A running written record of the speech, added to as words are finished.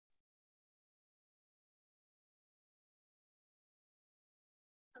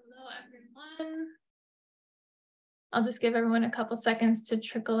Hello, everyone. I'll just give everyone a couple seconds to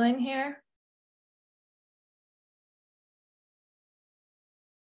trickle in here.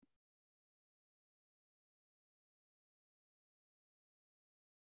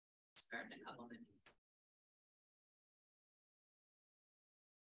 Start in a couple minutes.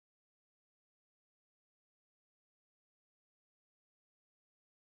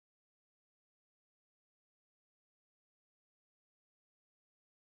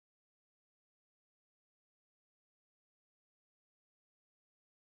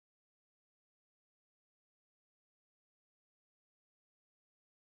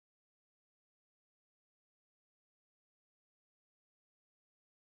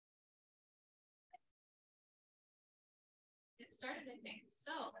 Get started, I think.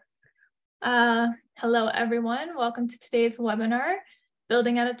 So, hello, everyone. Welcome to today's webinar,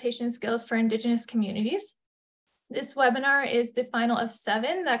 Building Adaptation Skills for Indigenous Communities. This webinar is the final of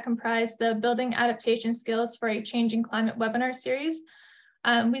 7 that comprise the Building Adaptation Skills for a Changing Climate webinar series.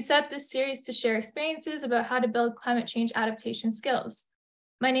 We set up this series to share experiences about how to build climate change adaptation skills.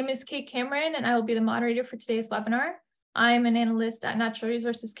 My name is Kate Cameron, and I will be the moderator for today's webinar. I am an analyst at Natural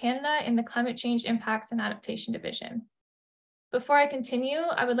Resources Canada in the Climate Change Impacts and Adaptation Division. Before I continue,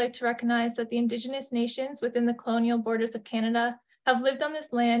 I would like to recognize that the Indigenous nations within the colonial borders of Canada have lived on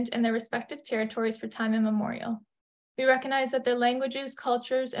this land and their respective territories for time immemorial. We recognize that their languages,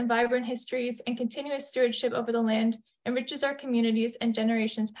 cultures, and vibrant histories and continuous stewardship over the land enriches our communities and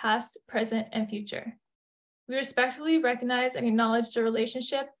generations past, present, and future. We respectfully recognize and acknowledge the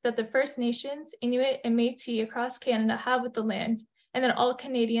relationship that the First Nations, Inuit, and Métis across Canada have with the land, and that all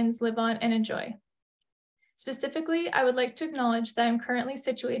Canadians live on and enjoy. Specifically, I would like to acknowledge that I'm currently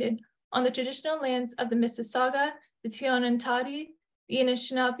situated on the traditional lands of the Mississauga, the Tionontati, the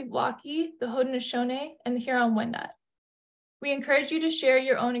Anishinaabe, the Haudenosaunee, and the Huron-Wendat. We encourage you to share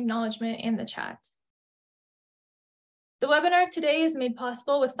your own acknowledgement in the chat. The webinar today is made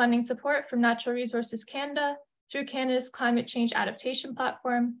possible with funding support from Natural Resources Canada through Canada's Climate Change Adaptation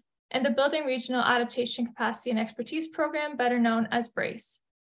Platform and the Building Regional Adaptation Capacity and Expertise Program, better known as BRACE.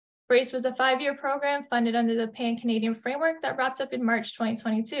 BRACE was a 5-year program funded under the Pan-Canadian Framework that wrapped up in March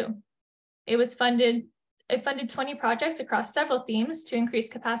 2022. It funded 20 projects across several themes to increase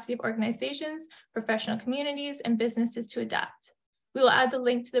capacity of organizations, professional communities, and businesses to adapt. We will add the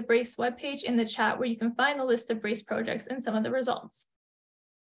link to the BRACE webpage in the chat where you can find the list of BRACE projects and some of the results.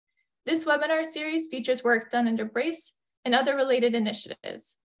 This webinar series features work done under BRACE and other related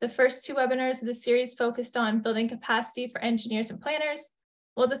initiatives. The first 2 webinars of the series focused on building capacity for engineers and planners,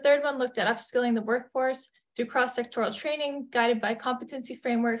 while the third one looked at upskilling the workforce through cross-sectoral training guided by competency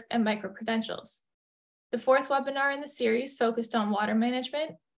frameworks and micro-credentials. The 4th webinar in the series focused on water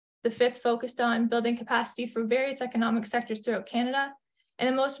management, the 5th focused on building capacity for various economic sectors throughout Canada, and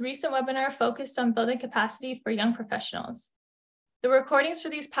the most recent webinar focused on building capacity for young professionals. The recordings for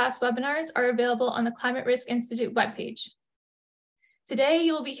these past webinars are available on the Climate Risk Institute webpage. Today,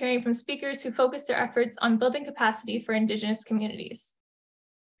 you will be hearing from speakers who focus their efforts on building capacity for Indigenous communities.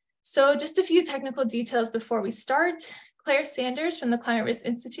 So just a few technical details before we start. Claire Sanders from the Climate Risk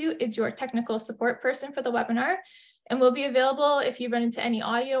Institute is your technical support person for the webinar and will be available if you run into any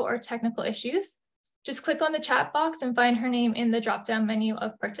audio or technical issues. Just click on the chat box and find her name in the drop-down menu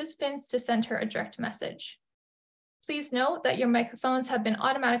of participants to send her a direct message. Please note that your microphones have been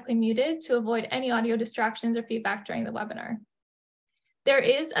automatically muted to avoid any audio distractions or feedback during the webinar. There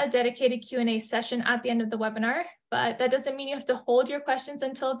is a dedicated Q&A session at the end of the webinar, but that doesn't mean you have to hold your questions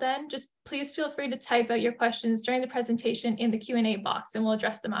until then. Just please feel free to type out your questions during the presentation in the Q&A box and we'll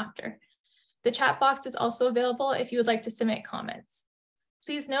address them after. The chat box is also available if you would like to submit comments.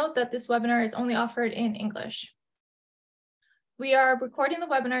 Please note that this webinar is only offered in English. We are recording the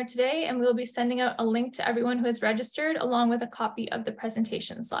webinar today and we will be sending out a link to everyone who has registered along with a copy of the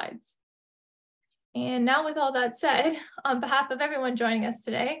presentation slides. And now with all that said, on behalf of everyone joining us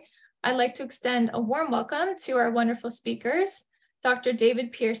today, I'd like to extend a warm welcome to our wonderful speakers, Dr.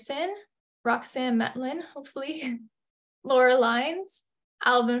 David Pearson, Roxanne Metlin, hopefully, Laura Lynes,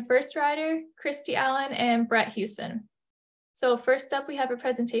 Alvin Firstrider, Christy Allen, and Brett Hewson. So first up, we have a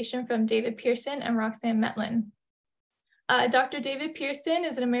presentation from David Pearson and Roxanne Metlin. Dr. David Pearson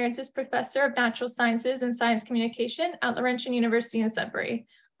is an Emeritus Professor of Natural Sciences and Science Communication at Laurentian University in Sudbury,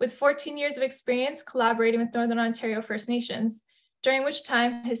 with 14 years of experience collaborating with Northern Ontario First Nations, during which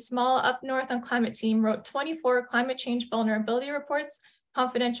time his small Up North on Climate team wrote 24 climate change vulnerability reports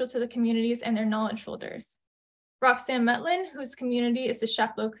confidential to the communities and their knowledge holders. Roxanne Metlin, whose community is the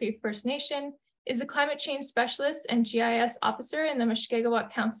Chapleau Cree First Nation, is a climate change specialist and GIS officer in the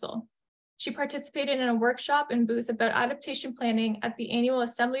Mushkegowuk Council. She participated in a workshop and booth about adaptation planning at the annual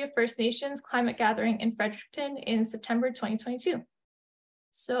Assembly of First Nations Climate Gathering in Fredericton in September 2022.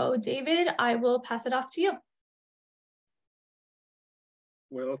 So David, I will pass it off to you.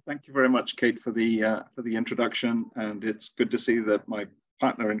 Well, thank you very much, Kate, for the introduction, and it's good to see that my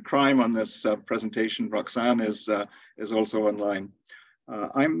partner in crime on this presentation, Roxanne, is also online.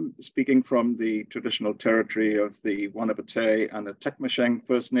 I'm speaking from the traditional territory of the Wanapitei and the Tekmasheng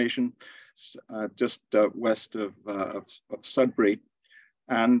First Nation, just west of Sudbury.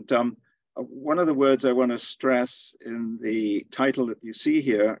 And one of the words I want to stress in the title that you see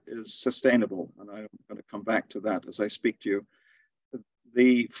here is sustainable, and I'm going to come back to that as I speak to you.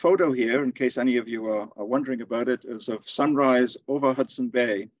 The photo here, in case any of you are wondering about it, is of sunrise over Hudson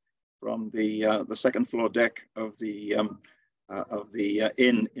Bay from the second floor deck of the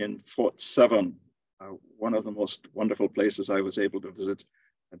inn in Fort Severn, one of the most wonderful places I was able to visit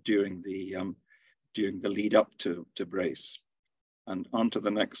during the lead up to Brace. And on to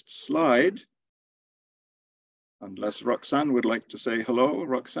the next slide. Unless Roxanne would like to say hello.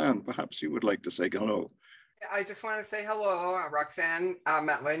 Roxanne, perhaps you would like to say hello. I just want to say hello, Roxanne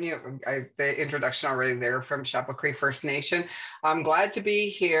Metlin. The introduction already there from Chapleau Cree First Nation. I'm glad to be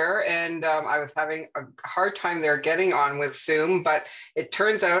here, and I was having a hard time there getting on with Zoom, but it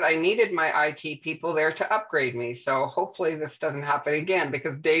turns out I needed my IT people there to upgrade me. So hopefully this doesn't happen again,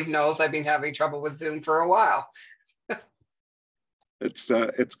 because Dave knows I've been having trouble with Zoom for a while.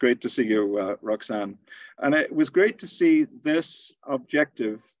 It's great to see you, Roxanne. And it was great to see this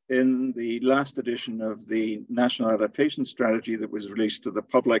objective in the last edition of the National Adaptation Strategy that was released to the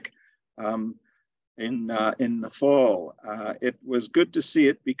public in the fall. It was good to see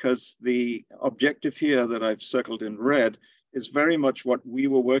it because the objective here that I've circled in red is very much what we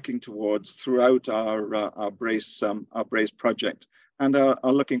were working towards throughout our Brace project, and are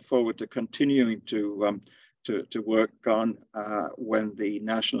looking forward to continuing to work on when the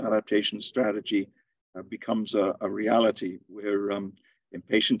National Adaptation Strategy becomes a reality. We're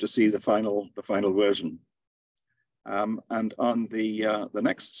impatient to see the final version. And on the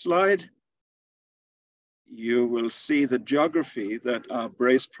next slide, you will see the geography that our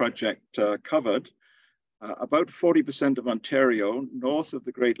Brace project covered. About 40% of Ontario, north of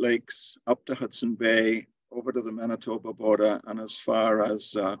the Great Lakes, up to Hudson Bay, over to the Manitoba border, and as far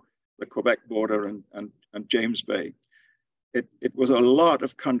as the Quebec border and James Bay. It was a lot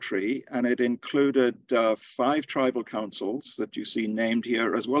of country, and it included 5 tribal councils that you see named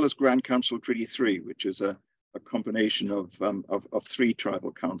here, as well as Grand Council Treaty 3, which is a combination of 3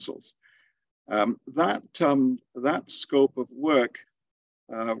 tribal councils. That scope of work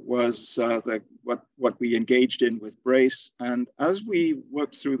was what we engaged in with Brace, and as we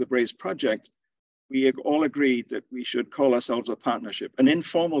worked through the Brace project, we all agreed that we should call ourselves a partnership, an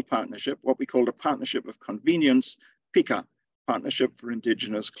informal partnership, what we called a partnership of convenience, PICA, Partnership for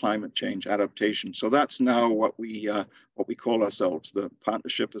Indigenous Climate Change Adaptation. So that's now what we call ourselves. The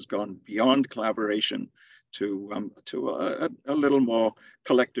partnership has gone beyond collaboration to a little more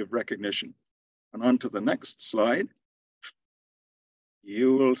collective recognition. And on to the next slide.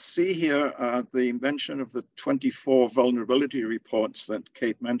 You will see here the mention of the 24 vulnerability reports that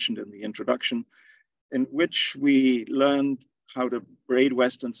Kate mentioned in the introduction, in which we learned how to braid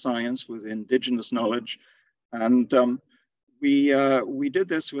Western science with Indigenous knowledge. And we did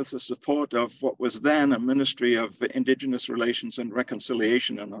this with the support of what was then a Ministry of Indigenous Relations and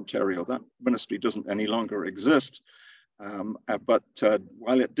Reconciliation in Ontario. That ministry doesn't any longer exist. But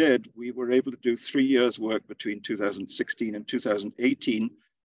while it did, we were able to do 3 years work between 2016 and 2018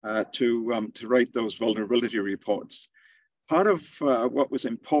 to write those vulnerability reports. Part of what was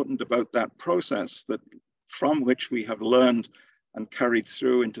important about that process, that from which we have learned and carried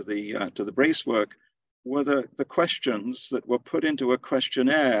through into the Brace work, were the questions that were put into a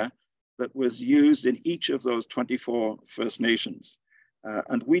questionnaire that was used in each of those 24 First Nations.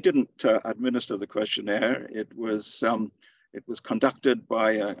 And we didn't administer the questionnaire. It was conducted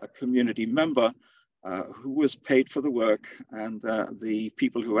by a community member who was paid for the work, and the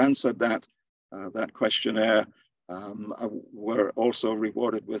people who answered that questionnaire were also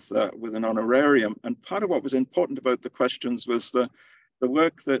rewarded with an honorarium. And part of what was important about the questions was the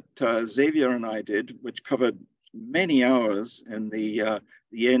work that Xavier and I did, which covered many hours in the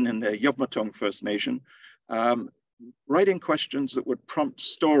inn in the Yubmatong First Nation, writing questions that would prompt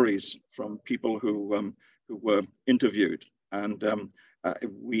stories from people who were interviewed. And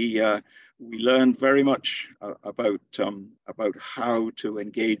we learned very much about how to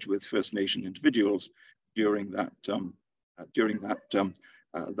engage with First Nation individuals during that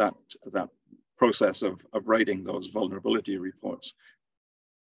process of writing those vulnerability reports.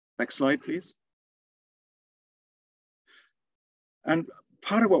 Next slide, please. And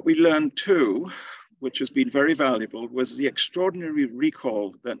part of what we learned too, which has been very valuable, was the extraordinary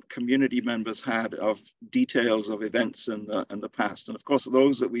recall that community members had of details of events in the past. And of course,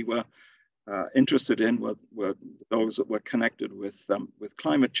 those that we were interested in were those that were connected with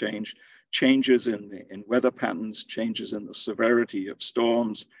climate change, changes in weather patterns, changes in the severity of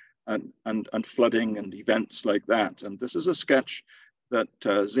storms and flooding and events like that. And this is a sketch that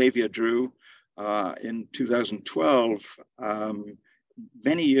Xavier drew in 2012,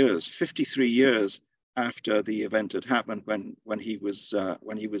 many years, 53 years after the event had happened when he was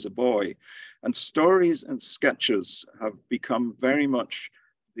a boy. And stories and sketches have become very much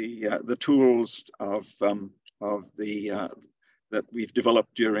the tools that we've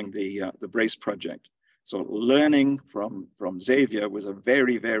developed during the BRACE project. So learning from Xavier was a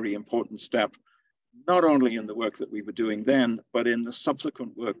very, very important step, not only in the work that we were doing then, but in the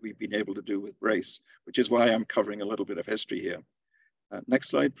subsequent work we've been able to do with BRACE, which is why I'm covering a little bit of history here. Next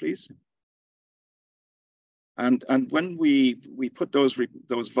slide, please. And when we put those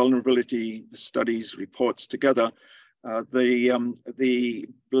vulnerability studies reports together, the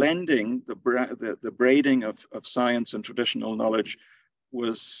blending, the braiding of science and traditional knowledge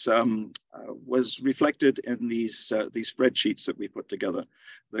was reflected in these spreadsheets that we put together,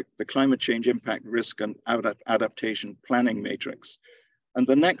 the climate change impact risk and adaptation planning matrix. And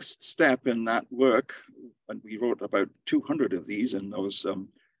the next step in that work, and we wrote about 200 of these in those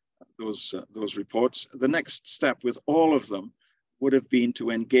reports, the next step with all of them would have been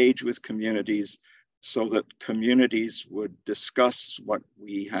to engage with communities so that communities would discuss what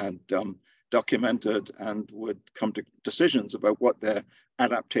we had documented and would come to decisions about what their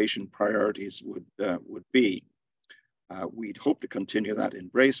adaptation priorities would be. We'd hoped to continue that in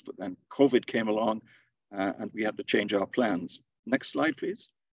BRACE, but then COVID came along and we had to change our plans. Next slide, please.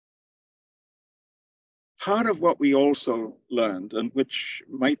 Part of what we also learned, and which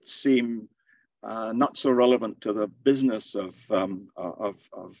might seem not so relevant to the business of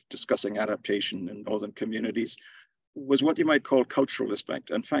discussing adaptation in northern communities, was what you might call cultural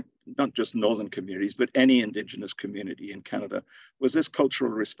respect. In fact, not just northern communities, but any Indigenous community in Canada, was this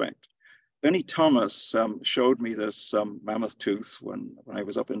cultural respect. Ernie Thomas showed me this mammoth tooth when I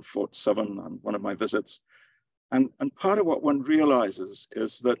was up in Fort Southern on one of my visits. And part of what one realizes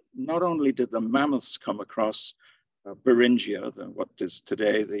is that not only did the mammoths come across Beringia, what is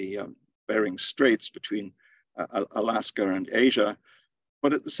today the Bering Straits between Alaska and Asia,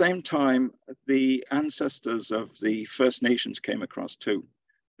 but at the same time, the ancestors of the First Nations came across too.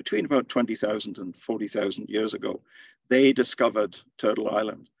 Between about 20,000 and 40,000 years ago, they discovered Turtle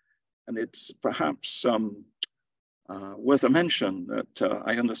Island. And it's perhaps worth a mention that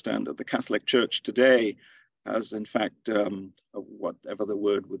I understand that the Catholic Church today has, in fact, whatever the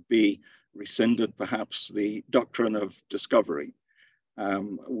word would be, rescinded perhaps the doctrine of discovery.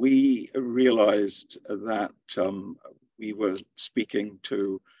 We realized that we were speaking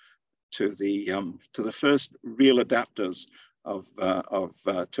to the first real adapters of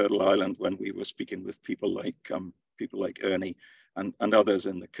Turtle Island when we were speaking with people like Ernie and others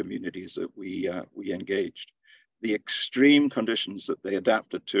in the communities that we engaged. The extreme conditions that they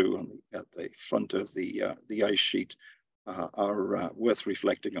adapted to at the front of the ice sheet are worth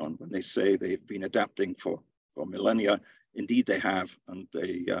reflecting on when they say they've been adapting for millennia. Indeed, they have, and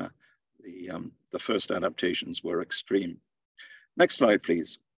the first adaptations were extreme. Next slide,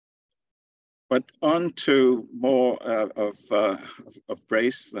 please. But on to more of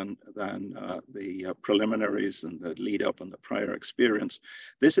BRACE than the preliminaries and the lead up and the prior experience.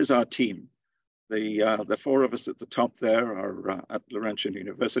 This is our team. The four of us at the top there are at Laurentian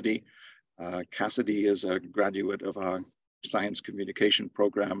University. Cassidy is a graduate of our science communication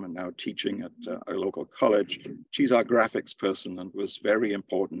program and now teaching at our local college. She's our graphics person and was very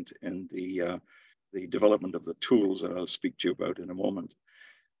important in the development of the tools that I'll speak to you about in a moment.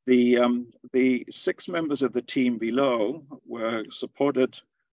 The 6 members of the team below were supported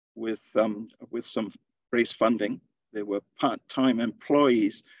with some BRACE funding. They were part-time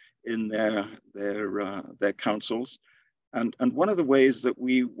employees in their councils. And one of the ways that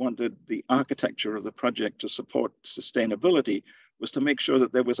we wanted the architecture of the project to support sustainability was to make sure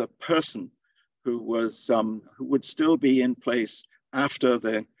that there was a person who would still be in place after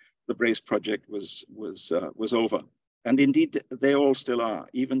the BRACE project was over. And indeed, they all still are,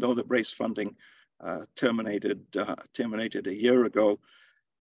 even though the BRACE funding terminated a year ago.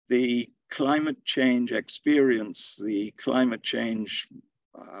 The climate change experience, the climate change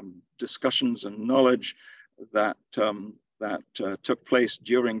discussions and knowledge that took place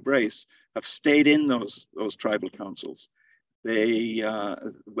during BRACE have stayed in those tribal councils.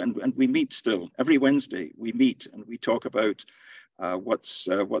 and we meet still every Wednesday. We meet and we talk about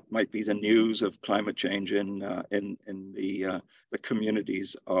what might be the news of climate change in the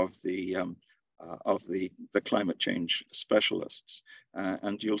communities of the climate change specialists.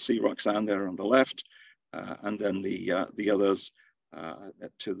 And you'll see Roxanne there on the left, and then the others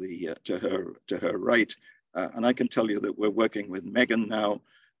to her right. And I can tell you that we're working with Megan now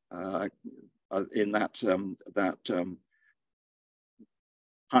in that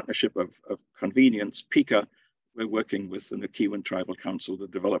partnership of convenience, PICA. We're working with the Nakiwan Tribal Council to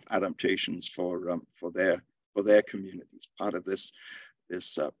develop adaptations for their communities, part of this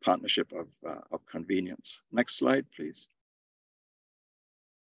partnership of convenience. Next slide, please.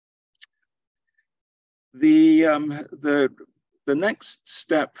 The next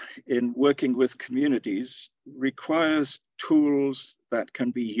step in working with communities requires tools that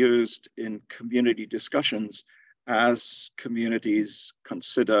can be used in community discussions as communities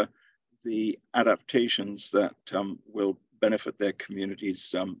consider the adaptations that will benefit their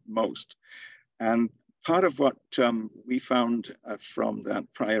communities most. And part of what we found from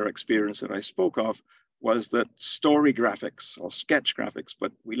that prior experience that I spoke of was that story graphics, or sketch graphics,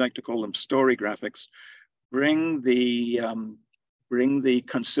 but we like to call them story graphics, bring the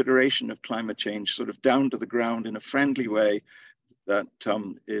consideration of climate change sort of down to the ground in a friendly way that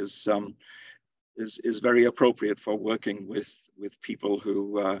is very appropriate for working with people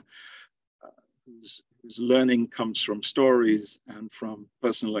whose learning comes from stories and from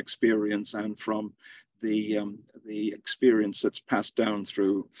personal experience and from the experience that's passed down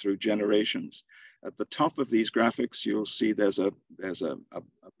through generations. At the top of these graphics, you'll see there's a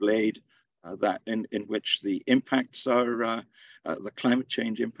blade that in which the impacts are the climate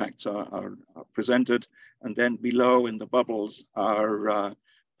change impacts are presented, and then below in the bubbles are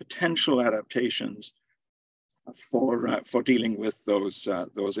potential adaptations for dealing with those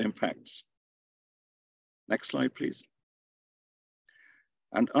impacts. Next slide, please.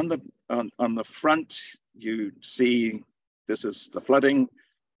 And on the front, you see this is the flooding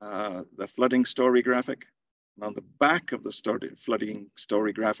story graphic. And on the back of the flooding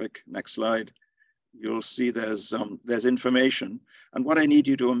story graphic, next slide, you'll see there's information. And what I need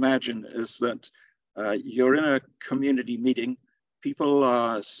you to imagine is that you're in a community meeting. People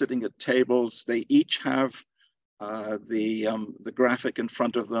are sitting at tables. They each have the graphic in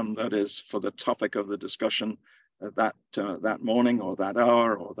front of them that is for the topic of the discussion that morning or that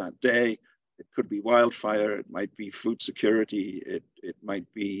hour or that day. It could be wildfire, it might be food security, it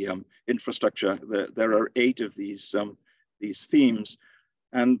might be infrastructure. There are 8 of these themes,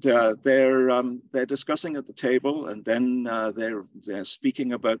 and they're discussing at the table, and then they're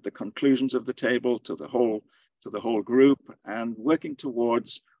speaking about the conclusions of the table to the whole group and working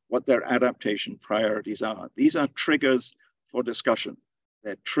towards what their adaptation priorities are. These are triggers for discussion.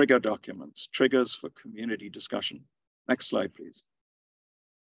 They're trigger documents, triggers for community discussion. Next slide, please.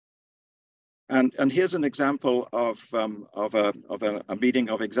 And here's an example of a meeting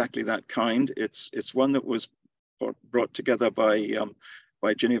of exactly that kind. It's one that was brought together by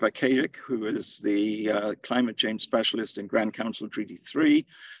Geneva Kajik, who is the climate change specialist in Grand Council Treaty 3,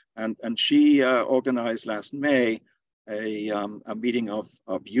 and she organized last May a meeting of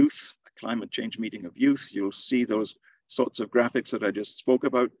youth, a climate change meeting of youth. You'll see those sorts of graphics that I just spoke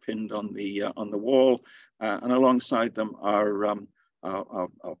about pinned on the wall, and alongside them are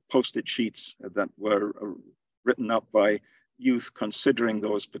posted sheets that were written up by youth considering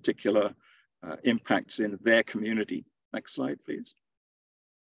those particular impacts in their community. Next slide, please.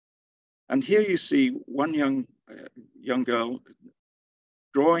 And here you see one young girl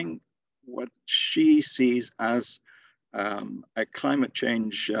drawing what she sees as a climate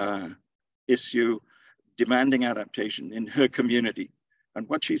change issue demanding adaptation in her community. And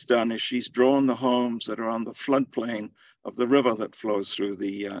what she's done is she's drawn the homes that are on the floodplain of the river that flows through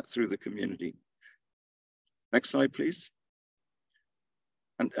the community. Next slide, please.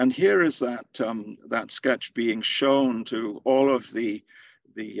 And here is that sketch being shown to all of the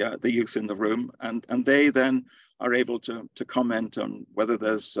youth in the room, and they then are able to comment on whether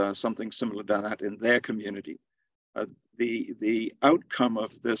there's something similar to that in their community. The outcome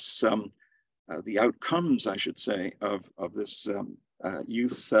of this, the outcomes, I should say, of this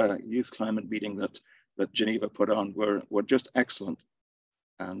youth climate meeting that Geneva put on were just excellent.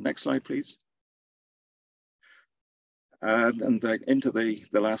 Next slide, please. And into the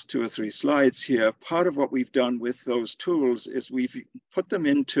last 2 or 3 slides here, part of what we've done with those tools is we've put them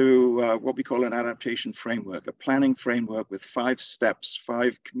into what we call an adaptation framework, a planning framework with 5 steps,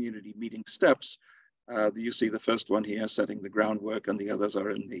 5 community meeting steps. You see the first one here, setting the groundwork, and the others are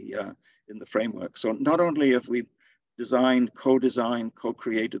in the framework. So not only have we designed, co-designed,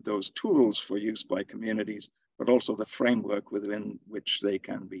 co-created those tools for use by communities, but also the framework within which they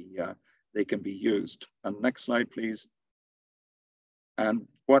can be used. And next slide, please. And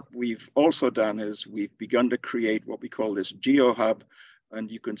what we've also done is we've begun to create what we call this GeoHub,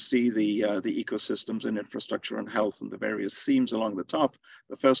 and you can see the ecosystems and infrastructure and health and the various themes along the top.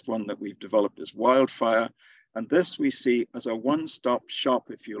 The first one that we've developed is wildfire, and this we see as a one-stop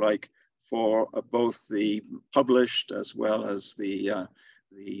shop, if you like, for both the published as well as the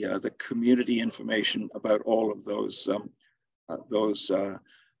community information about all of those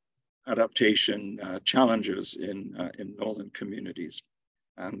adaptation challenges in northern communities.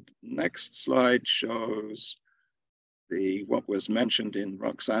 And next slide shows what was mentioned in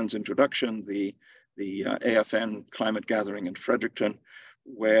Roxanne's introduction, the AFN climate gathering in Fredericton,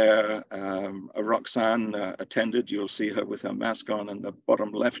 where Roxanne attended. You'll see her with her mask on in the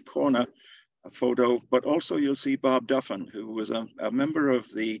bottom left corner, a photo, but also you'll see Bob Duffin, who was a member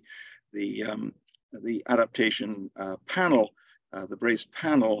of the adaptation panel, the BRACE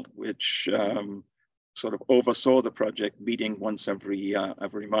panel, which sort of oversaw the project, meeting once every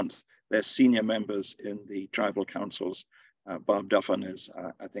month. They're senior members in the tribal councils. Bob Duffin is,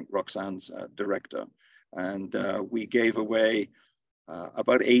 I think, Roxanne's director. And we gave away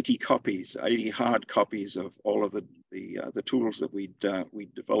about 80 hard copies of all of the tools that we'd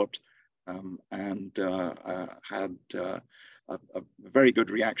developed, and had a very good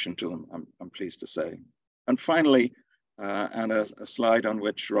reaction to them, I'm pleased to say. And finally, and a slide on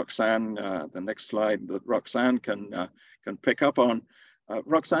which Roxanne, the next slide that Roxanne can pick up on.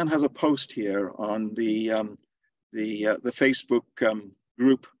 Roxanne has a post here on the Facebook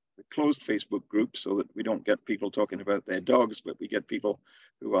group, the closed Facebook group, so that we don't get people talking about their dogs, but we get people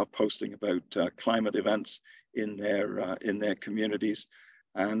who are posting about climate events in their communities.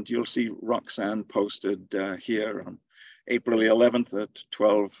 And you'll see Roxanne posted here on April 11th at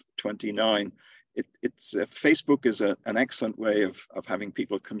 12:29. Facebook is an excellent way of having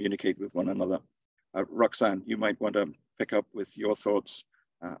people communicate with one another. Roxanne, you might want to pick up with your thoughts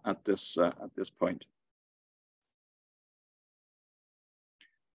at this point.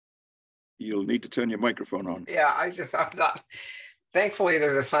 You'll need to turn your microphone on. Yeah, I just thought that. Thankfully,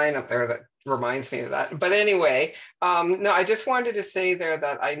 there's a sign up there that reminds me of that. But anyway, no, I just wanted to say there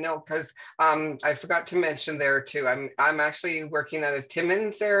that I know, because I forgot to mention there too, I'm actually working out of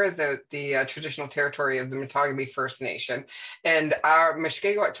Timmins there, the traditional territory of the Mushkegowuk First Nation. And our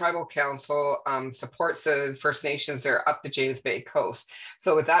Mushkegowuk Tribal Council supports the First Nations there up the James Bay coast.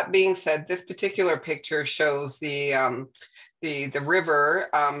 So with that being said, this particular picture shows the river,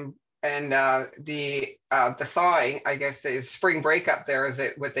 and the thawing, I guess, the spring breakup there is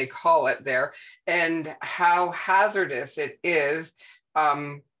what they call it there, and how hazardous it is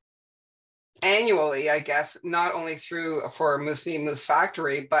annually, I guess, not only for Moose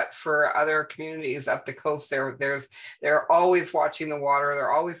Factory, but for other communities up the coast. They're always watching the water.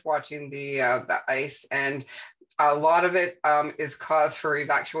 They're always watching the ice, and a lot of it is cause for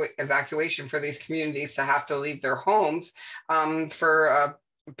evacuation for these communities to have to leave their homes for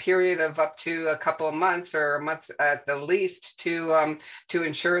period of up to a couple of months or a month at the least to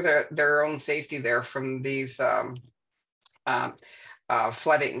ensure their own safety there from these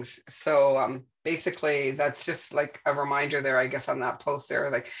floodings. So basically that's just like a reminder there, I guess, on that post there.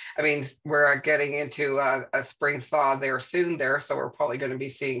 Like, I mean, we're getting into a spring thaw there soon there, so we're probably going to be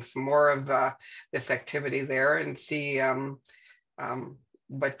seeing some more of this activity there and see you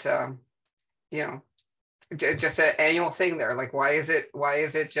know, just an annual thing there. Like, why is it okay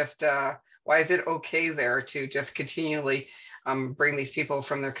there to just continually bring these people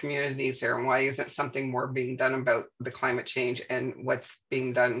from their communities there, and why isn't something more being done about the climate change and what's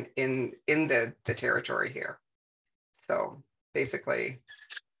being done in the territory here? So basically,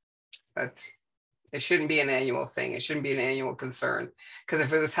 it shouldn't be an annual thing. It shouldn't be an annual concern, because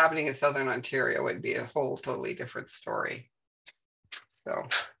if it was happening in Southern Ontario, it'd be a whole totally different story. So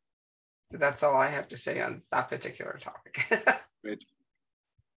that's all I have to say on that particular topic. Great.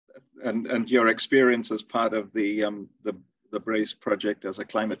 And your experience as part of the BRACE project as a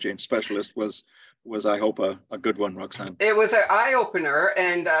climate change specialist was I hope a good one, Roxanne. It was an eye-opener,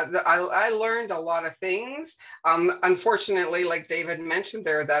 and I learned a lot of things. Unfortunately, like David mentioned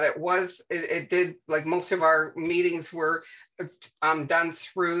there, that it did, like most of our meetings were done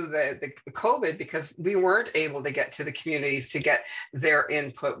through the COVID, because we weren't able to get to the communities to get their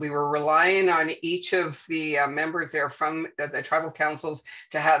input. We were relying on each of the members there from the tribal councils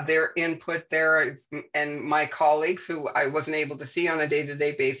to have their input there, and my colleagues who I wasn't able to see on a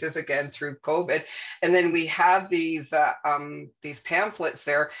day-to-day basis, again through COVID. And then we have these pamphlets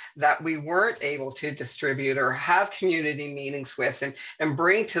there that we weren't able to distribute or have community meetings with and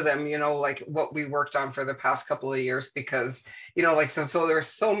bring to them, you know, like what we worked on for the past couple of years, because, you know, like, so there's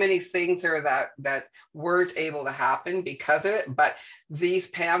so many things there that weren't able to happen because of it. But these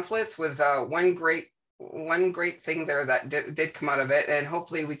pamphlets was one great thing there that did come out of it, and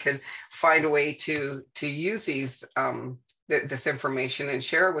hopefully we could find a way to use these this information and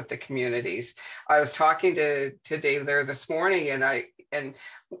share it with the communities. I was talking to Dave there this morning, and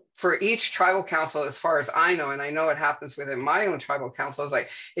for each tribal council, as far as I know, and I know it happens within my own tribal council, is like,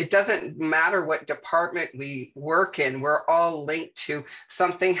 it doesn't matter what department we work in, we're all linked to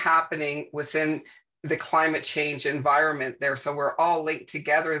something happening within the climate change environment there. So we're all linked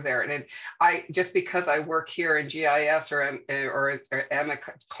together there. And I, just because I work here in GIS or am a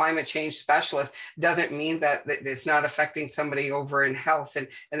climate change specialist, doesn't mean that it's not affecting somebody over in health. And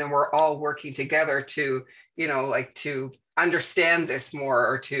then we're all working together to, you know, like to understand this more,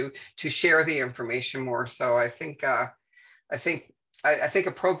 or to share the information more. So I think a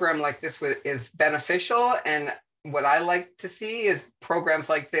program like this is beneficial, and what I like to see is programs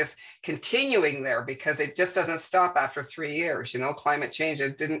like this continuing there, because it just doesn't stop after 3 years. You know, climate change,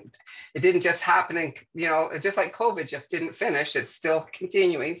 it didn't just happen, and, you know, just like COVID just didn't finish, it's still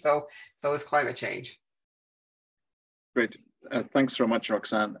continuing. So is climate change. Great. Thanks very much,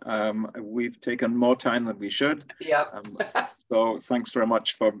 Roxanne. We've taken more time than we should. Yeah. So thanks very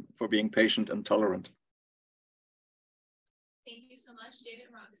much for being patient and tolerant. Thank you so much, David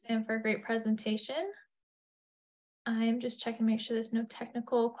and Roxanne, for a great presentation. I'm just checking to make sure there's no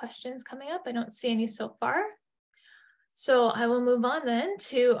technical questions coming up. I don't see any so far. So I will move on then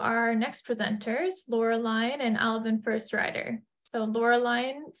to our next presenters, Laura Lynes and Alvin First Rider. So Laura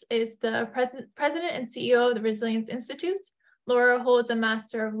Lynes is the president and CEO of the Resilience Institute. Laura holds a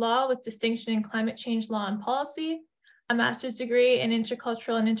Master of Law with distinction in Climate Change Law and Policy, a master's degree in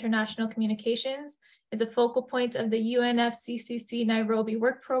Intercultural and International Communications, is a focal point of the UNFCCC Nairobi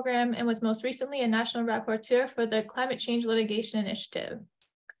Work Program, and was most recently a National Rapporteur for the Climate Change Litigation Initiative.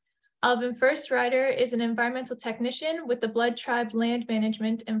 Alvin First Rider is an environmental technician with the Blood Tribe Land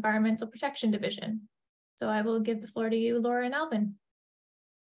Management Environmental Protection Division. So I will give the floor to you, Laura and Alvin.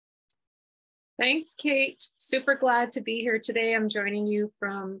 Thanks, Kate. Super glad to be here today. I'm joining you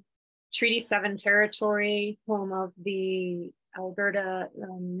from Treaty 7 territory, home of the Alberta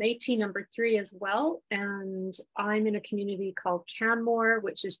Métis number 3 as well. And I'm in a community called Canmore,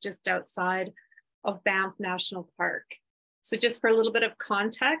 which is just outside of Banff National Park. So just for a little bit of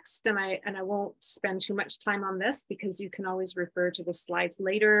context, and I won't spend too much time on this because you can always refer to the slides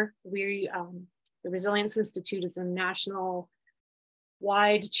later. The Resilience Institute is a national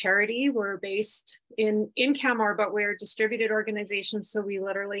wide charity. We're based in Canmore, but we're a distributed organization. So we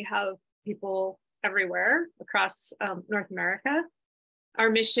literally have people everywhere across North America. Our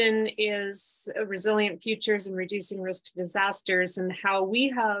mission is resilient futures and reducing risk to disasters. And how we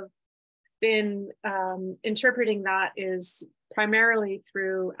have been interpreting that is primarily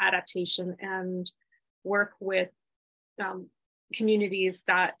through adaptation and work with communities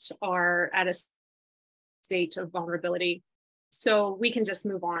that are at a state of vulnerability. So we can just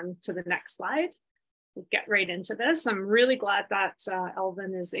move on to the next slide. We'll get right into this. I'm really glad that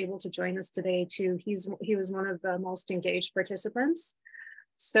Alvin is able to join us today too. He was one of the most engaged participants.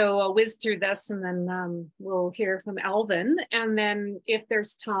 So I'll whiz through this, and then we'll hear from Alvin. And then if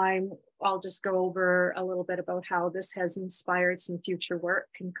there's time, I'll just go over a little bit about how this has inspired some future work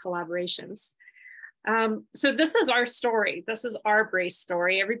and collaborations. So this is our story. This is our brace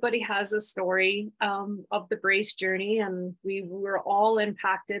story. Everybody has a story of the brace journey, and we were all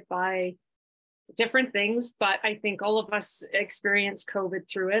impacted by different things, but I think all of us experienced COVID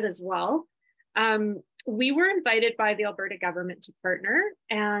through it as well. We were invited by the Alberta government to partner,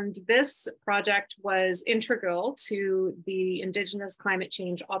 and this project was integral to the Indigenous Climate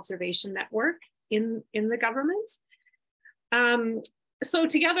Change Observation Network in the government. So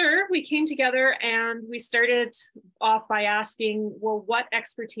together, we came together and we started off by asking, well, what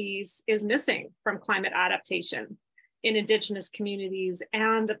expertise is missing from climate adaptation in Indigenous communities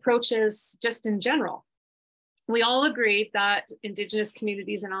and approaches just in general? We all agreed that Indigenous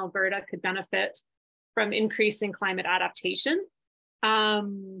communities in Alberta could benefit from increasing climate adaptation,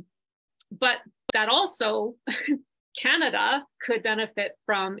 but that also Canada could benefit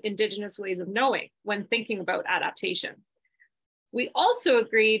from Indigenous ways of knowing when thinking about adaptation. We also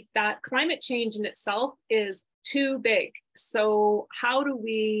agreed that climate change in itself is too big. So how do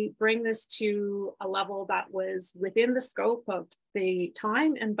we bring this to a level that was within the scope of the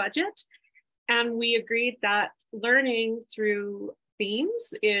time and budget? And we agreed that learning through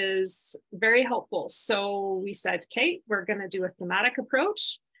themes is very helpful. So we said, Kate, we're going to do a thematic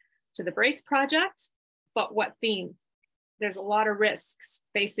approach to the Brace project, but what theme? There's a lot of risks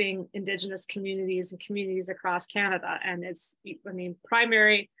facing Indigenous communities and communities across Canada. And it's, I mean,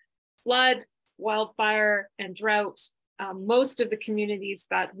 primary flood, wildfire, and drought. Most of the communities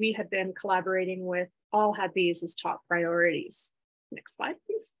that we had been collaborating with all had these as top priorities. Next slide,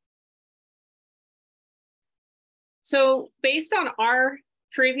 please. So based on our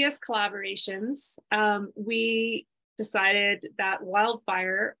previous collaborations, we decided that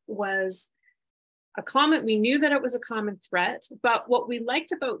wildfire was a common, we knew that it was a common threat, but what we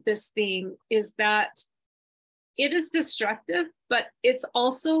liked about this theme is that it is destructive, but it's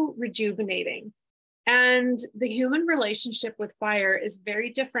also rejuvenating. And the human relationship with fire is very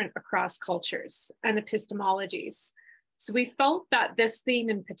different across cultures and epistemologies. So we felt that this theme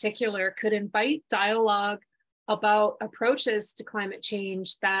in particular could invite dialogue about approaches to climate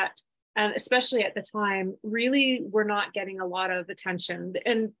change that, and especially at the time, really were not getting a lot of attention.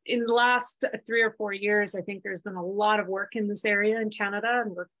 And in the last 3 or 4 years, I think there's been a lot of work in this area in Canada,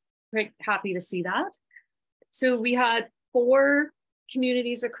 and we're quite happy to see that. So we had 4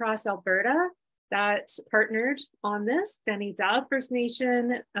 communities across Alberta that partnered on this: Dene Dove First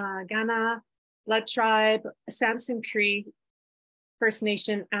Nation, Ghana, Blood Tribe, Hudson Cree First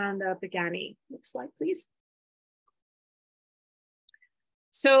Nation, and Piikani. Next slide, please.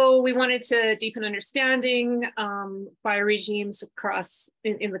 So we wanted to deepen understanding fire regimes across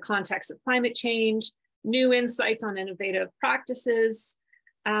in the context of climate change, new insights on innovative practices,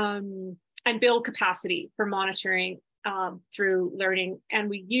 and build capacity for monitoring through learning. And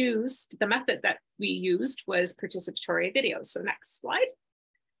we used, the method that we used was participatory videos. So next slide.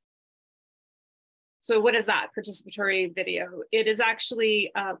 So what is that, participatory video? It is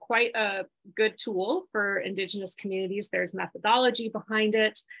actually quite a good tool for Indigenous communities. There's methodology behind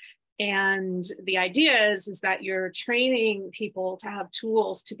it. And the idea is that you're training people to have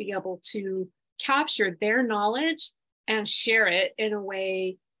tools to be able to capture their knowledge and share it in a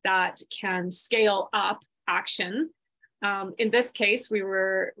way that can scale up action. In this case, we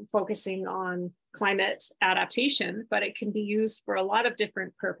were focusing on climate adaptation, but it can be used for a lot of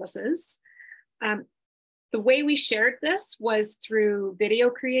different purposes. The way we shared this was through video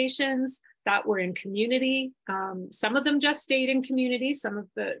creations that were in community. Some of them just stayed in community. Some of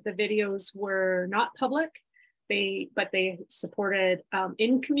the videos were not public, but they supported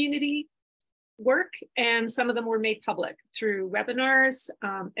in community work. And some of them were made public through webinars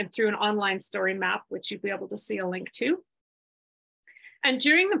and through an online story map, which you'll be able to see a link to. And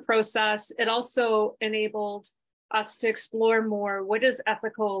during the process, it also enabled us to explore more, what does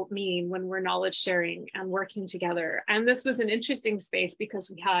ethical mean when we're knowledge sharing and working together? And this was an interesting space because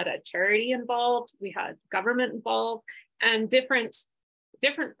we had a charity involved, we had government involved, and different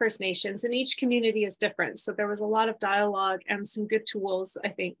First Nations, and each community is different. So there was a lot of dialogue and some good tools, I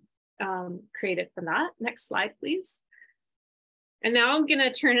think, created from that. Next slide, please. And now I'm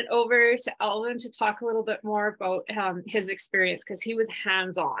gonna turn it over to Elvin to talk a little bit more about his experience, because he was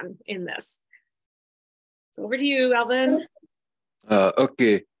hands-on in this. So over to you, Elvin.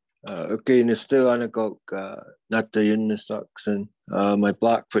 Okay, Nistilanagok Natayunnisaksan. My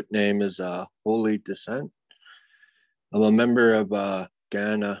Blackfoot name is Holy Descent. I'm a member of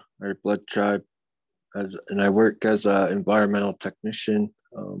Ghana, or Blood Tribe, and I work as an environmental technician.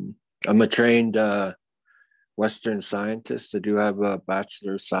 I'm a trained Western scientist. I do have a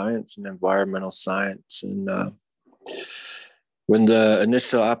Bachelor of Science in Environmental Science, and when the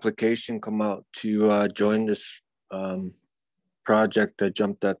initial application come out to join this project, I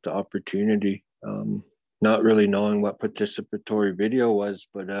jumped at the opportunity, not really knowing what participatory video was,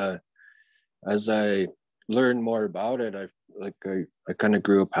 but as I learned more about it, I kind of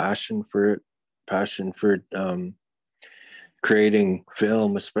grew a passion for it, creating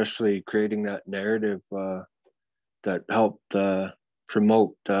film, especially creating that narrative that helped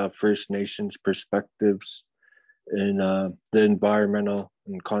promote First Nations perspectives in the environmental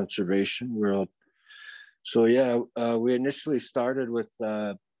and conservation world. So yeah, we initially started with,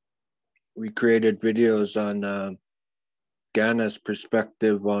 we created videos on Ghana's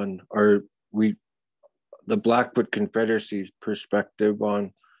perspective on, the Blackfoot Confederacy's perspective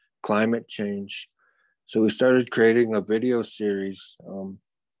on climate change. So we started creating a video series,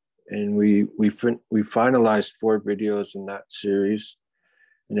 and we finalized 4 videos in that series,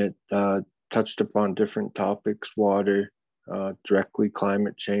 and it touched upon different topics: water, directly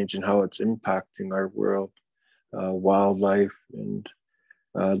climate change and how it's impacting our world, wildlife, and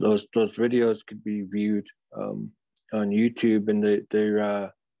those videos could be viewed on YouTube, and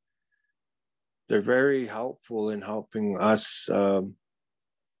they're very helpful in helping us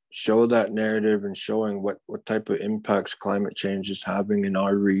show that narrative and showing what type of impacts climate change is having in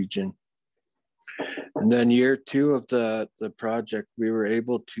our region. And then year 2 of the project, we were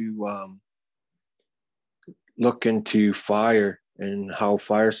able to look into fire and how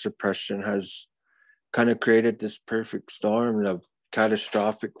fire suppression has kind of created this perfect storm of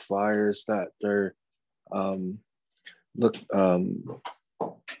catastrophic fires that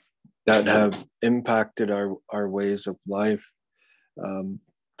that have impacted our ways of life.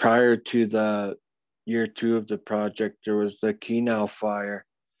 Prior to the year 2 of the project, there was the Kenau fire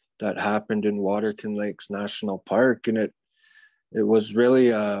that happened in Waterton Lakes National Park, and it was really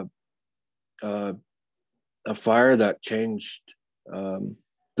a fire that changed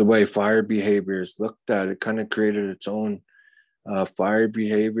the way fire behavior is looked at. It kind of created its own fire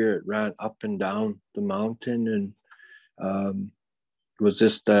behavior. It ran up and down the mountain, and was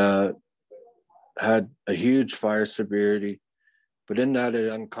just had a huge fire severity. But in that,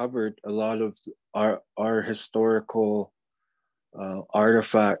 it uncovered a lot of our historical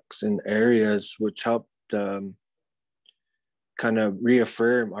artifacts and areas, which helped kind of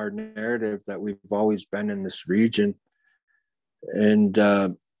reaffirm our narrative that we've always been in this region. And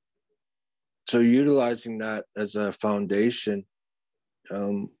so utilizing that as a foundation,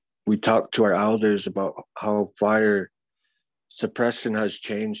 we talked to our elders about how fire suppression has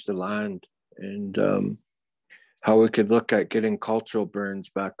changed the land, and how we could look at getting cultural burns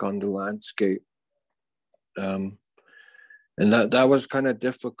back on the landscape. And that was kind of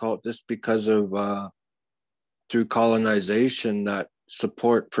difficult just because of through colonization, that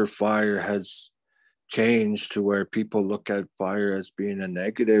support for fire has changed to where people look at fire as being a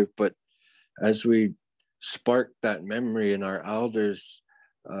negative. But as we sparked that memory in our elders,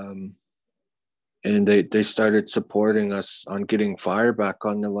 and they started supporting us on getting fire back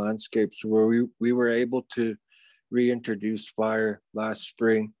on the landscapes, where we were able to reintroduce fire last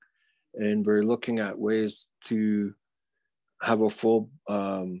spring, and we're looking at ways to have a full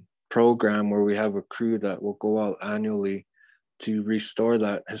program where we have a crew that will go out annually to restore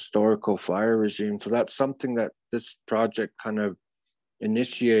that historical fire regime. So that's something that this project kind of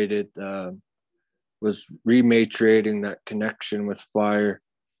initiated, was rematriating that connection with fire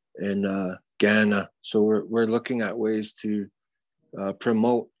in Ghana. So we're looking at ways to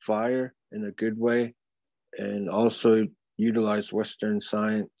promote fire in a good way, and also utilize Western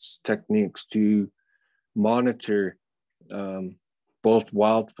science techniques to monitor both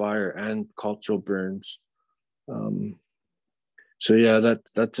wildfire and cultural burns. So yeah,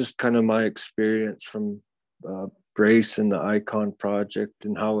 that's just kind of my experience from Brace and the Icon project,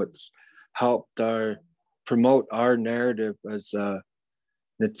 and how it's helped promote our narrative as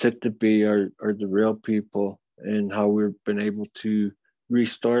Nitsitapi are the real people, and how we've been able to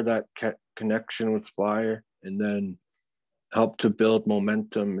restore that connection with fire, and then help to build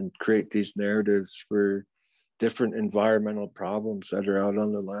momentum and create these narratives for different environmental problems that are out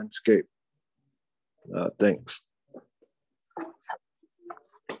on the landscape. Thanks.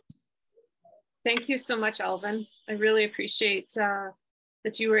 Thank you so much, Alvin. I really appreciate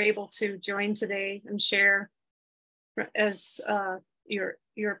that you were able to join today and share as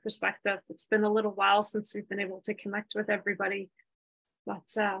your perspective. It's been a little while since we've been able to connect with everybody, but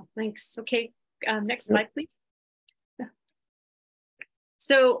thanks. Okay, next slide, please.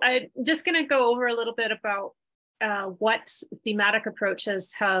 So I'm just going to go over a little bit about what thematic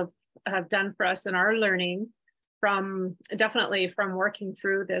approaches have done for us in our learning, definitely from working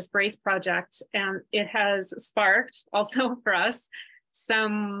through this Brace project. And it has sparked also for us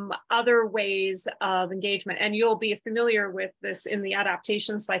some other ways of engagement. And you'll be familiar with this in the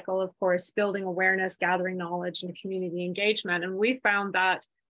adaptation cycle, of course, building awareness, gathering knowledge, and community engagement. And we found that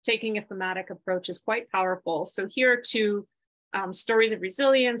taking a thematic approach is quite powerful. So here are two stories of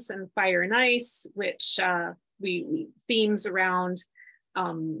resilience and fire and ice, which we themes around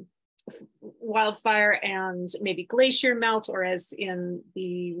wildfire and maybe glacier melt, or as in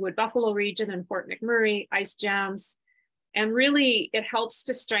the Wood Buffalo region and Fort McMurray, ice jams. And really, it helps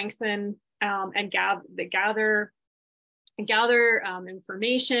to strengthen and gather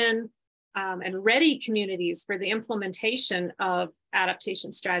information and ready communities for the implementation of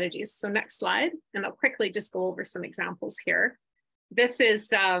adaptation strategies. So next slide, and I'll quickly just go over some examples here. This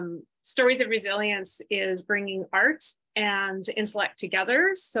is Stories of Resilience is bringing art and intellect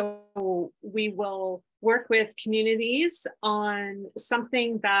together. So we will work with communities on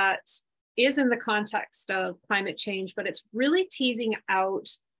something that is in the context of climate change, but it's really teasing out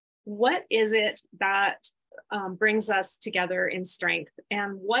what is it that brings us together in strength,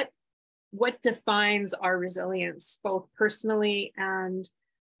 and what defines our resilience, both personally and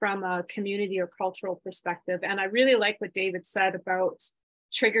from a community or cultural perspective. And I really like what David said about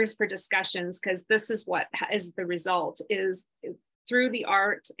triggers for discussions, because this is what is the result, is through the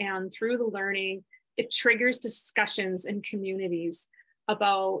art and through the learning, it triggers discussions in communities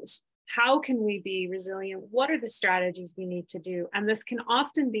about how can we be resilient? What are the strategies we need to do? And this can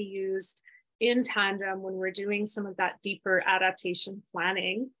often be used in tandem when we're doing some of that deeper adaptation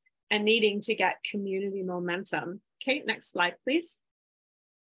planning and needing to get community momentum. Okay, next slide, please.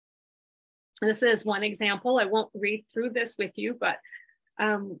 This is one example. I won't read through this with you, but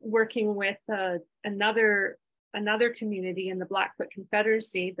working with another community in the Blackfoot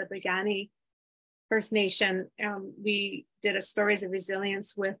Confederacy, the Piikani First Nation, we did a Stories of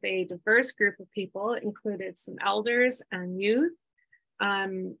Resilience with a diverse group of people. It included some elders and youth,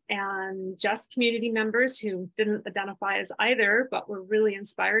 and just community members who didn't identify as either, but were really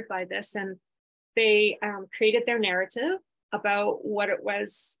inspired by this. And they created their narrative about what it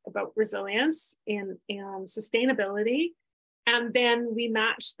was about resilience and sustainability. And then we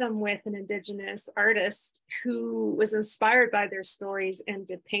matched them with an Indigenous artist who was inspired by their stories and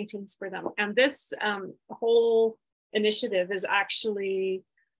did paintings for them. And this whole initiative has actually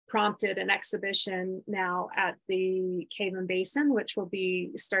prompted an exhibition now at the Cave and Basin, which will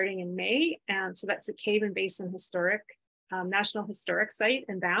be starting in May. And so that's the Cave and Basin National Historic Site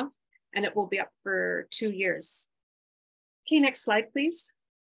in Banff, and it will be up for 2 years. Okay, next slide, please.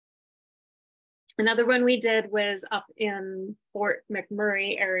 Another one we did was up in Fort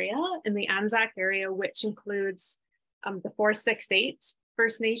McMurray area, in the Anzac area, which includes the 468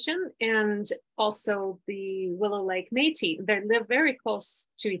 First Nation and also the Willow Lake Métis. They live very close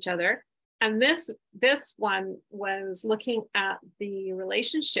to each other. And this one was looking at the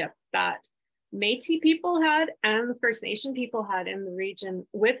relationship that Métis people had and the First Nation people had in the region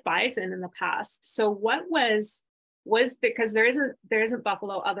with bison in the past. So what was because there isn't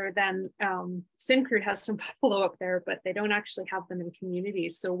buffalo, other than Syncrude has some buffalo up there, but they don't actually have them in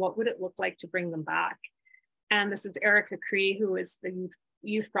communities. So what would it look like to bring them back? And this is Erica Cree, who is the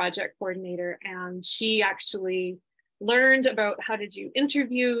youth project coordinator, and she actually learned about how to do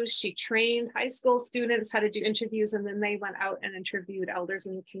interviews. She trained high school students how to do interviews, and then they went out and interviewed elders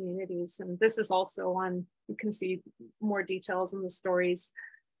in the communities. And this is also on, you can see more details in the stories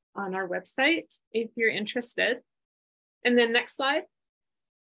on our website if you're interested. And then next slide.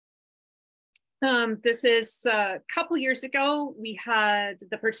 This is a couple years ago. We had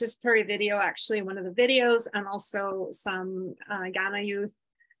the participatory video, actually one of the videos, and also some Ghana youth,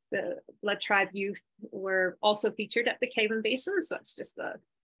 the Blood Tribe youth, were also featured at the Cave and Basin. So it's just a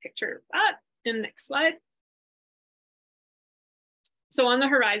picture of that. And next slide. So on the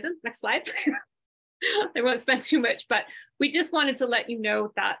horizon, next slide. I won't spend too much, but we just wanted to let you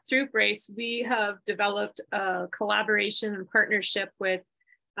know that through Brace, we have developed a collaboration and partnership with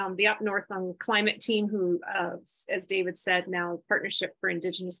the Up North on Climate team, who, as David said, now Partnership for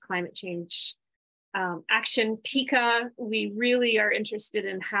Indigenous Climate Change Action, PICA. We really are interested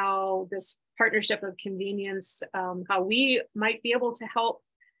in how this partnership of convenience, how we might be able to help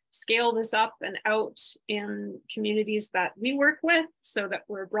scale this up and out in communities that we work with, so that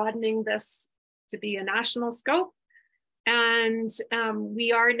we're broadening this to be a national scope. And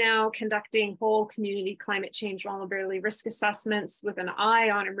we are now conducting whole community climate change vulnerability risk assessments with an eye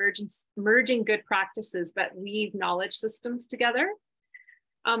on emerging good practices that weave knowledge systems together.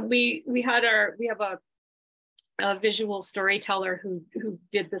 We have a visual storyteller who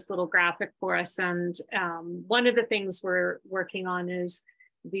did this little graphic for us. And one of the things we're working on is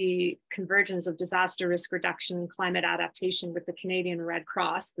the convergence of disaster risk reduction and climate adaptation with the Canadian Red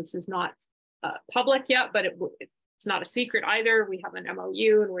Cross. This is not public yet, but it's not a secret either. We have an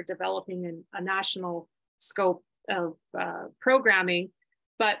MOU and we're developing a national scope of programming.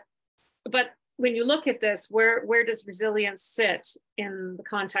 But when you look at this, where does resilience sit in the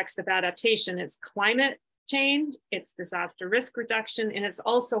context of adaptation? It's climate change, it's disaster risk reduction, and it's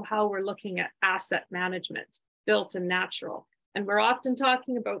also how we're looking at asset management, built and natural. And we're often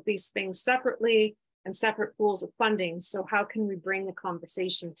talking about these things separately and separate pools of funding. So how can we bring the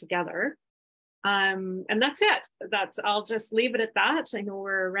conversation together? And that's it. I'll just leave it at that. I know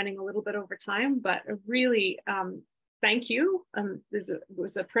we're running a little bit over time, but really thank you. It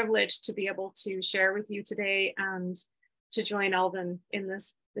was a privilege to be able to share with you today and to join Elvin in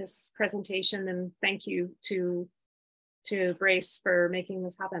this presentation. And thank you to Brace for making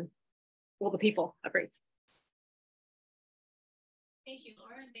this happen. Well, the people at Brace. Thank you,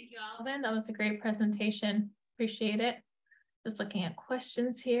 Laura. Thank you, Alvin. That was a great presentation. Appreciate it. Just looking at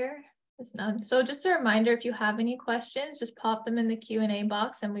questions here. There's none. So just a reminder, if you have any questions, just pop them in the Q&A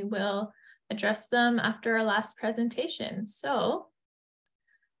box and we will address them after our last presentation. So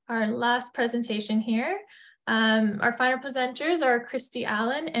our last presentation here, our final presenters are Christy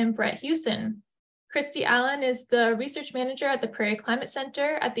Allen and Brett Hewson. Christy Allen is the research manager at the Prairie Climate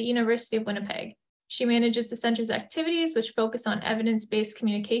Center at the University of Winnipeg. She manages the center's activities, which focus on evidence-based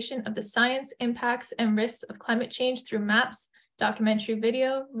communication of the science, impacts, and risks of climate change through maps, documentary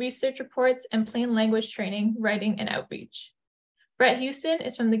video, research reports, and plain language training, writing, and outreach. Brett Hewson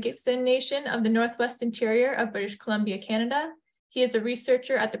is from the Gitxsan Nation of the Northwest Interior of British Columbia, Canada. He is a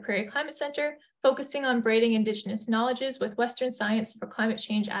researcher at the Prairie Climate Center, focusing on braiding Indigenous knowledges with Western science for climate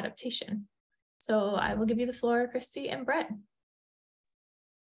change adaptation. So I will give you the floor, Christy and Brett.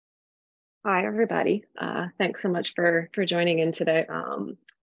 Hi, everybody. Thanks so much for joining in today.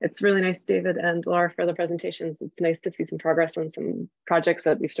 It's really nice, David and Laura, for the presentations. It's nice to see some progress on some projects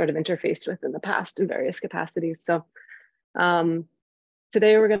that we've sort of interfaced with in the past in various capacities. So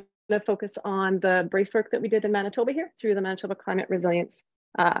today we're going to focus on the brace work that we did in Manitoba here through the Manitoba Climate Resilience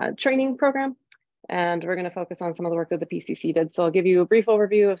Training Program. And we're going to focus on some of the work that the PCC did. So I'll give you a brief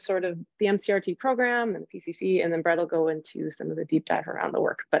overview of sort of the MCRT program and the PCC, and then Brett will go into some of the deep dive around the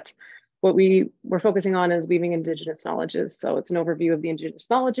work. But what we're focusing on is weaving Indigenous knowledges. So it's an overview of the Indigenous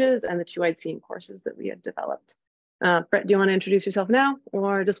knowledges and the two-eyed seeing courses that we had developed. Brett, do you want to introduce yourself now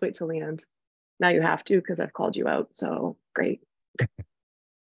or just wait till the end? Now you have to because I've called you out, so great.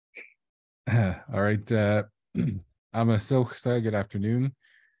 All right, I'm a Silchsa, good afternoon.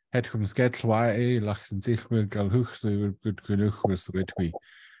 My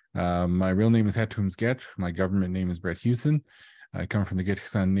real name is Hetum Sket. My government name is Brett Hewson. I come from the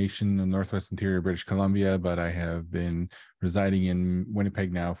Gitxsan Nation in Northwest Interior, British Columbia, but I have been residing in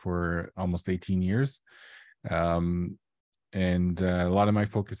Winnipeg now for almost 18 years. And a lot of my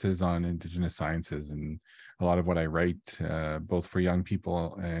focus is on Indigenous sciences, and a lot of what I write, both for young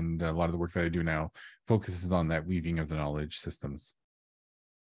people and a lot of the work that I do now, focuses on that weaving of the knowledge systems.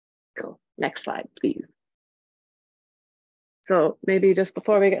 Cool. Next slide, please. So maybe just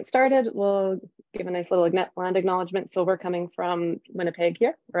before we get started, we'll give a nice little land acknowledgement. So we're coming from Winnipeg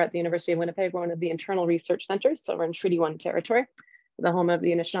here. We're at the University of Winnipeg. We're one of the internal research centers. So we're in Treaty 1 territory, the home of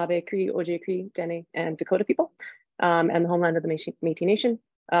the Anishinaabe, Cree, Ojibwe Cree, Dene, and Dakota people, and the homeland of the Métis Nation.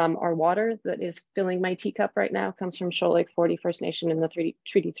 Our water that is filling my teacup right now comes from Shoal Lake 40 First Nation in the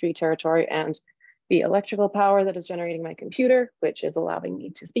Treaty 3 territory, and the electrical power that is generating my computer, which is allowing me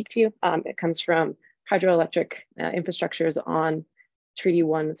to speak to you, it comes from hydroelectric infrastructures on Treaty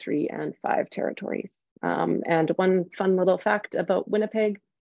 1, 3, and 5 territories. And one fun little fact about Winnipeg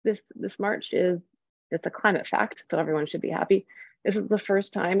this March is, it's a climate fact, so everyone should be happy. This is the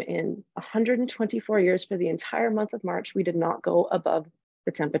first time in 124 years for the entire month of March, we did not go above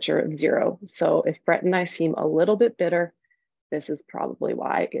the temperature of 0. So if Brett and I seem a little bit bitter, this is probably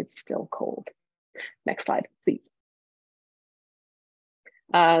why it's still cold. Next slide, please.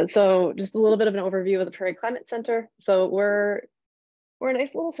 So just a little bit of an overview of the Prairie Climate Center. So we're a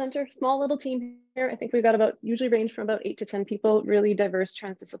nice little center, small little team here. I think we've got usually range from about 8 to 10 people, really diverse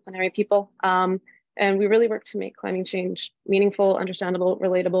transdisciplinary people. And we really work to make climate change meaningful, understandable,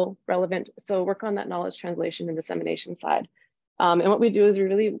 relatable, relevant. So work on that knowledge translation and dissemination side. And what we do is we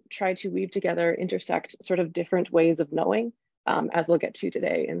really try to weave together, intersect sort of different ways of knowing, as we'll get to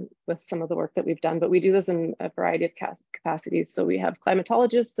today and with some of the work that we've done. But we do this in a variety of capacities. So we have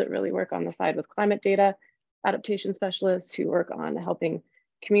climatologists that really work on the side with climate data, adaptation specialists who work on helping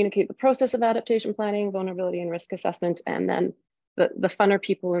communicate the process of adaptation planning, vulnerability and risk assessment. And then the funner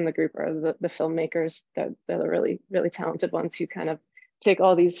people in the group are the filmmakers. They're the really, really talented ones who kind of take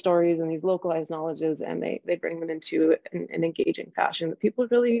all these stories and these localized knowledges and they bring them into an engaging fashion that people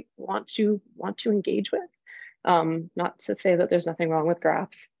really want to engage with. Not to say that there's nothing wrong with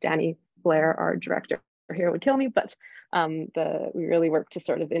graphs. Danny Blair, our director here, would kill me, but we really work to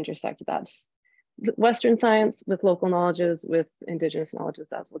sort of intersect that Western science with local knowledges, with Indigenous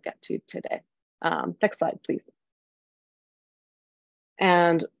knowledges, as we'll get to today. Next slide, please.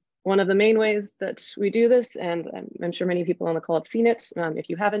 And one of the main ways that we do this, and I'm sure many people on the call have seen it, if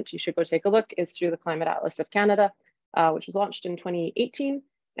you haven't, you should go take a look, is through the Climate Atlas of Canada, which was launched in 2018.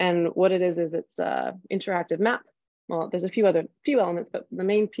 And what it is it's an interactive map. Well, there's a few elements, but the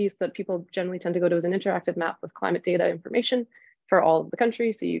main piece that people generally tend to go to is an interactive map with climate data information for all of the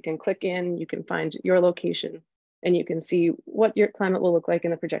country. So you can click in, you can find your location, and you can see what your climate will look like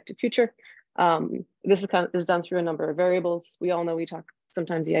in the projected future. This is done through a number of variables. We all know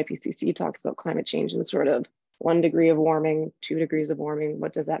sometimes the IPCC talks about climate change in sort of 1 degree of warming, 2 degrees of warming.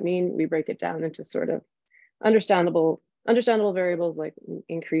 What does that mean? We break it down into sort of understandable variables like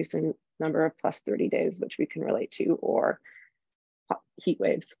increase in number of plus 30 days, which we can relate to, or heat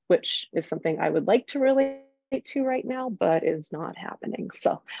waves, which is something I would like to relate to right now, but is not happening.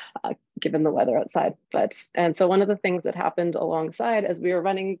 So given the weather outside, and so one of the things that happened alongside as we were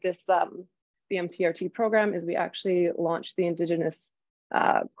running this, the MCRT program, is we actually launched the Indigenous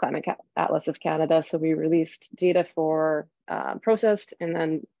Climate Atlas of Canada. So we released data for processed, and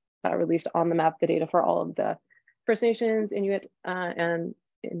then released on the map the data for all of the First Nations, Inuit, and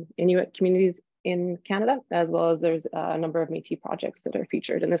Inuit communities in Canada, as well as there's a number of Métis projects that are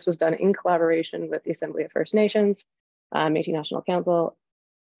featured. And this was done in collaboration with the Assembly of First Nations, Métis National Council,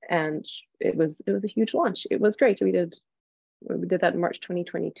 and it was a huge launch. It was great. We did that in March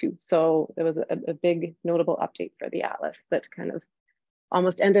 2022. So it was a big notable update for the Atlas that kind of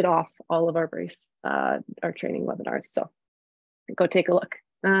almost ended off all of our BRACE, our training webinars. So go take a look.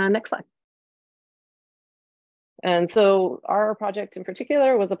 Next slide. And so our project in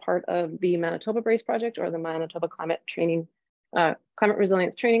particular was a part of the Manitoba BRACE project, or the Manitoba Climate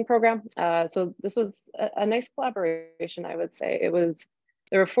Resilience Training Program. So this was a nice collaboration, I would say.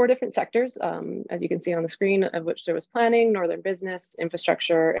 There were 4 different sectors, as you can see on the screen, of which there was planning, northern business,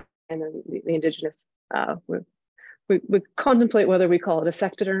 infrastructure, and then the Indigenous. We contemplate whether we call it a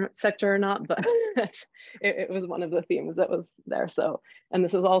sector or not, but it was one of the themes that was there. So, and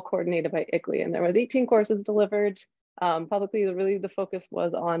this was all coordinated by ICLEI, and there was 18 courses delivered publicly. Really, the focus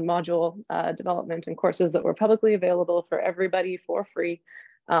was on module development and courses that were publicly available for everybody for free.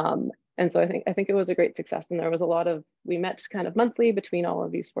 And so I think it was a great success. And there was a lot of, we met kind of monthly between all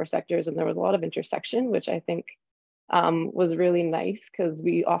of these 4 sectors, and there was a lot of intersection, which I think was really nice, because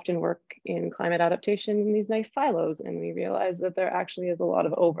we often work in climate adaptation in these nice silos, and we realize that there actually is a lot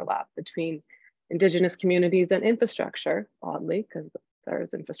of overlap between Indigenous communities and infrastructure, oddly, because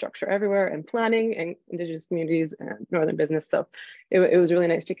there's infrastructure everywhere, and planning, and Indigenous communities and northern business. So it was really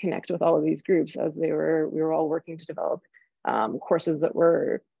nice to connect with all of these groups as we were all working to develop courses that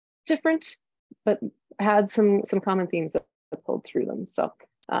were different, but had some common themes that pulled through them. So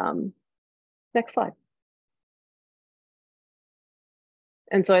next slide.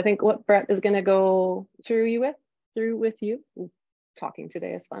 And so I think what Brett is going to go through with you, talking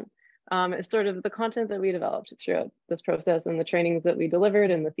today is fun, is sort of the content that we developed throughout this process and the trainings that we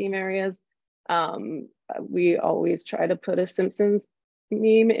delivered in the theme areas. We always try to put a Simpsons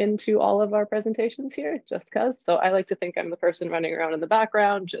meme into all of our presentations here, just because. So I like to think I'm the person running around in the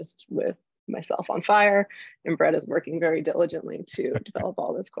background, just with myself on fire, and Brett is working very diligently to develop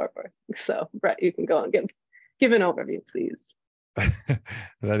all this core work. So Brett, you can go and give an overview, please.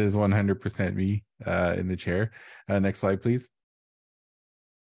 That is 100% me in the chair. Next slide, please.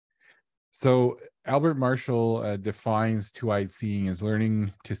 So Albert Marshall defines two-eyed seeing as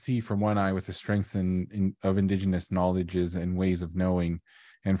learning to see from one eye with the strengths of Indigenous knowledges and ways of knowing,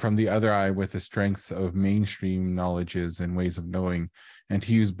 and from the other eye with the strengths of mainstream knowledges and ways of knowing, and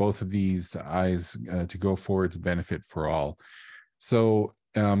to use both of these eyes to go forward to benefit for all. So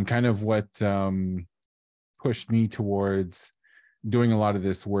kind of what pushed me towards doing a lot of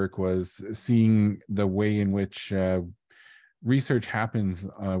this work was seeing the way in which research happens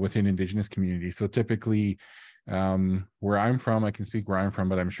within Indigenous communities. So typically, where I'm from, I can speak where I'm from,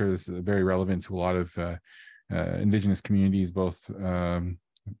 but I'm sure this is very relevant to a lot of Indigenous communities, both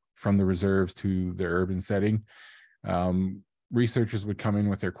from the reserves to the urban setting. Researchers would come in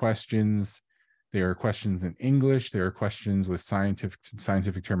with their questions. There are questions in English. There are questions with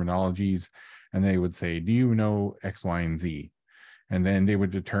scientific terminologies, and they would say, "Do you know X, Y, and Z?" And then they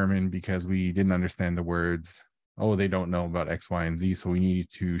would determine, because we didn't understand the words, oh, they don't know about X, Y, and Z, so we need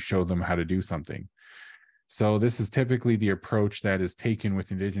to show them how to do something. So this is typically the approach that is taken with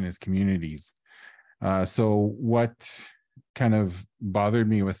Indigenous communities. So what kind of bothered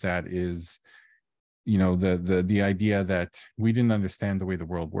me with that is, you know, the idea that we didn't understand the way the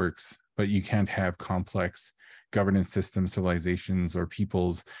world works, but you can't have complex governance systems, civilizations, or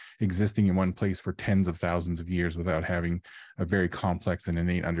peoples existing in one place for tens of thousands of years without having a very complex and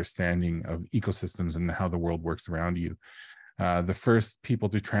innate understanding of ecosystems and how the world works around you. The first people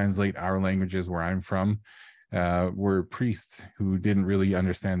to translate our languages where I'm from were priests who didn't really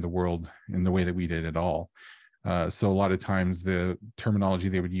understand the world in the way that we did at all. So a lot of times the terminology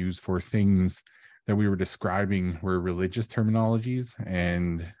they would use for things that we were describing were religious terminologies,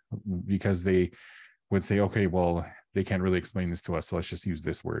 and because they would say, okay, well, they can't really explain this to us, so let's just use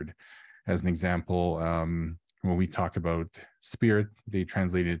this word. As an example, when we talk about spirit, they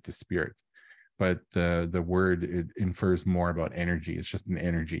translated it to spirit. but the word, it infers more about energy. It's just an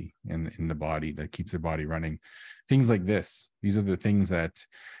energy in the body that keeps your body running. Things like this, these are the things that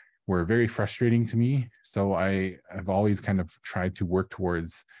were very frustrating to me. So I have always kind of tried to work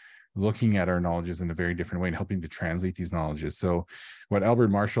towards looking at our knowledges in a very different way and helping to translate these knowledges. So what Albert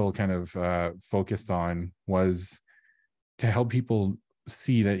Marshall kind of focused on was to help people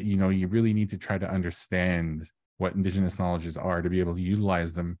see that, you know, you really need to try to understand what Indigenous knowledges are to be able to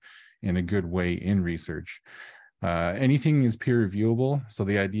utilize them in a good way in research. Anything is peer reviewable. So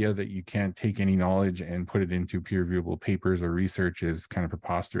the idea that you can't take any knowledge and put it into peer reviewable papers or research is kind of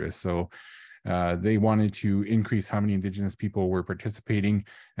preposterous. So they wanted to increase how many Indigenous people were participating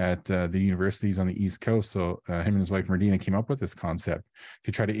at the universities on the East Coast. So him and his wife, Merdina, came up with this concept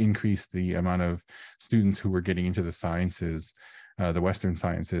to try to increase the amount of students who were getting into the sciences, the Western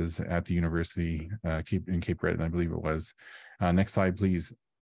sciences at the university in Cape Breton, I believe it was. Next slide, please.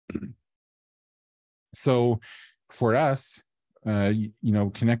 So for us, you know,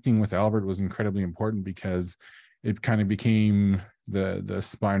 connecting with Albert was incredibly important because it kind of became the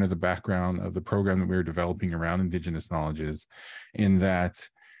spine or the background of the program that we were developing around Indigenous knowledges, in that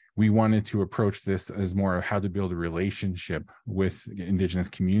we wanted to approach this as more of how to build a relationship with Indigenous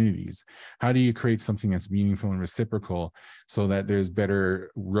communities. How do you create something that's meaningful and reciprocal so that there's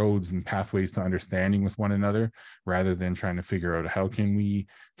better roads and pathways to understanding with one another, rather than trying to figure out how can we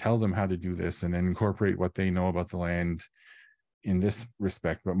tell them how to do this and then incorporate what they know about the land in this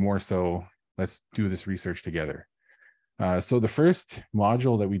respect, but more so, let's do this research together. So the first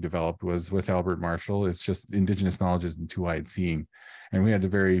module that we developed was with Albert Marshall. It's just Indigenous knowledges and two-eyed seeing. And we had the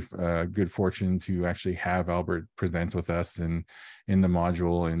very good fortune to actually have Albert present with us in the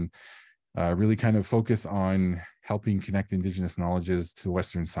module and really kind of focus on helping connect Indigenous knowledges to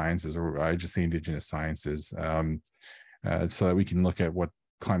Western sciences, or I just say Indigenous sciences, so that we can look at what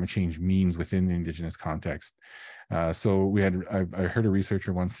climate change means within the Indigenous context. So we had, I heard a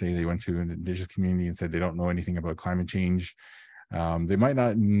researcher once say they went to an Indigenous community and said they don't know anything about climate change. They might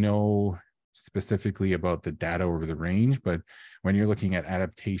not know specifically about the data over the range, but when you're looking at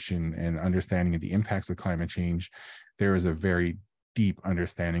adaptation and understanding of the impacts of climate change, there is a very deep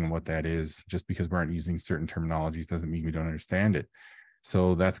understanding of what that is. Just because we aren't using certain terminologies doesn't mean we don't understand it.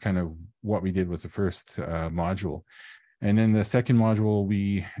 So that's kind of what we did with the first module. And then the second module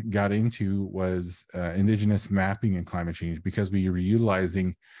we got into was Indigenous mapping and climate change, because we were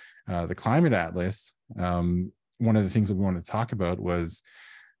utilizing the Climate Atlas. One of the things that we wanted to talk about was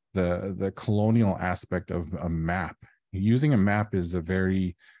the colonial aspect of a map. Using a map is a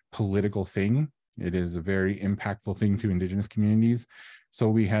very political thing. It is a very impactful thing to Indigenous communities. So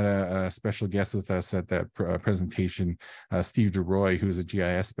we had a special guest with us at that presentation, Steve DeRoy, who is a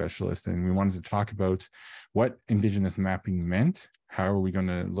GIS specialist, and we wanted to talk about what Indigenous mapping meant. How are we going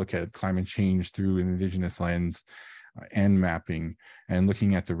to look at climate change through an Indigenous lens and mapping, and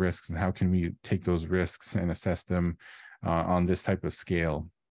looking at the risks, and how can we take those risks and assess them on this type of scale.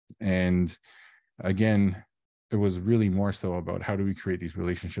 And again, it was really more so about how do we create these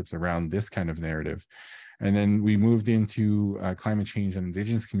relationships around this kind of narrative. And then we moved into climate change and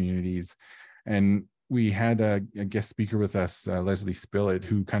Indigenous communities. And we had a guest speaker with us, Leslie Spillett,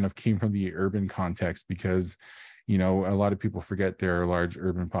 who kind of came from the urban context, because, you know, a lot of people forget there are a large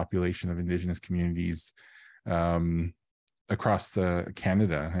urban population of Indigenous communities across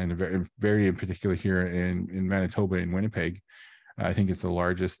Canada, and very in particular here in Manitoba and Winnipeg. I think it's the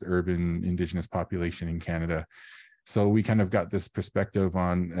largest urban Indigenous population in Canada. So we kind of got this perspective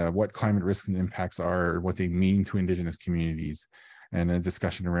on what climate risks and impacts are, what they mean to Indigenous communities, and a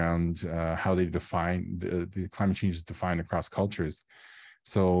discussion around how they define the climate change is defined across cultures.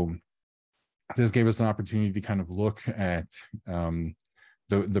 So this gave us an opportunity to kind of look at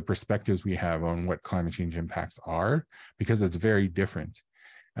the perspectives we have on what climate change impacts are, because it's very different.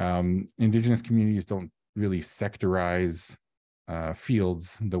 Indigenous communities don't really sectorize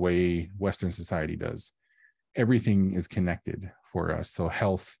fields the way Western society does. Everything is connected for us. So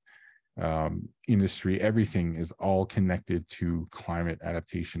health, industry, everything is all connected to climate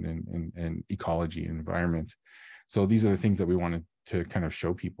adaptation and ecology and environment. So these are the things that we wanted to kind of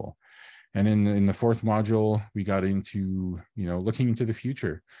show people. And in the fourth module, we got into, you know, looking into the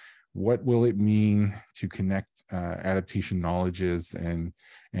future. What will it mean to connect adaptation knowledges and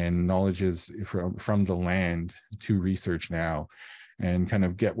knowledges from the land to research now, and kind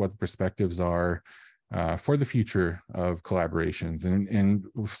of get what the perspectives are for the future of collaborations. And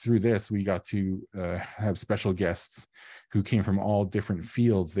through this, we got to have special guests who came from all different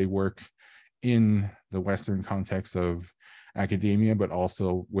fields. They work in the Western context of academia, but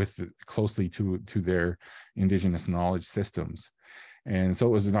also with closely to their Indigenous knowledge systems. And so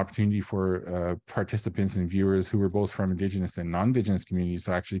it was an opportunity for participants and viewers who were both from Indigenous and non-Indigenous communities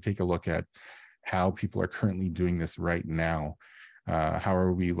to actually take a look at how people are currently doing this right now. How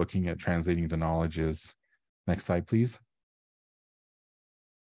are we looking at translating the knowledges? Next slide, please.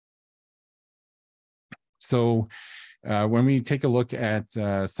 So when we take a look at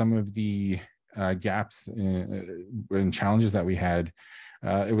some of the gaps and challenges that we had,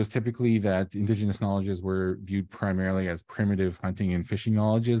 it was typically that Indigenous knowledges were viewed primarily as primitive hunting and fishing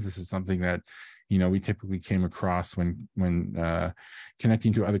knowledges. This is something that, you know, we typically came across when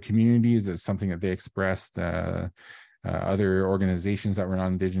connecting to other communities. It's something that they expressed, other organizations that were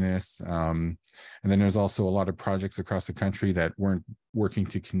non-Indigenous. And then there's also a lot of projects across the country that weren't working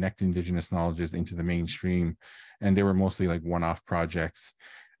to connect Indigenous knowledges into the mainstream. And they were mostly like one-off projects,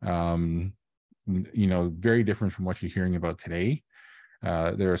 you know, very different from what you're hearing about today.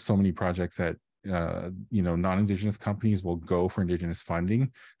 There are so many projects that, you know, non-Indigenous companies will go for Indigenous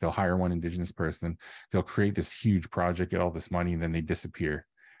funding. They'll hire one Indigenous person. They'll create this huge project, get all this money, and then they disappear.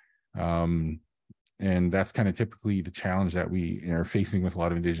 And that's kind of typically the challenge that we are facing with a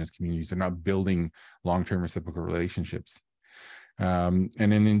lot of Indigenous communities. They're not building long-term reciprocal relationships. And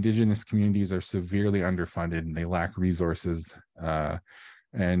then Indigenous communities are severely underfunded and they lack resources.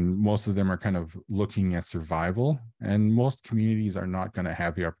 And most of them are kind of looking at survival. And most communities are not going to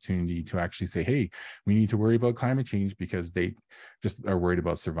have the opportunity to actually say, hey, we need to worry about climate change, because they just are worried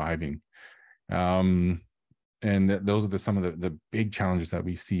about surviving. And those are some of the big challenges that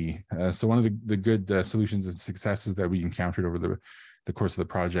we see. So one of the good solutions and successes that we encountered over the course of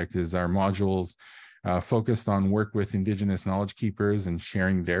the project is our modules focused on work with Indigenous knowledge keepers and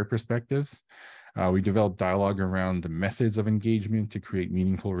sharing their perspectives. We developed dialogue around the methods of engagement to create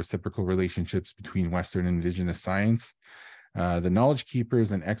meaningful reciprocal relationships between Western and Indigenous science. The knowledge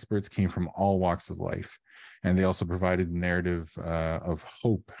keepers and experts came from all walks of life, and they also provided a narrative of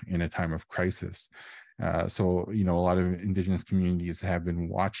hope in a time of crisis. So, you know, a lot of Indigenous communities have been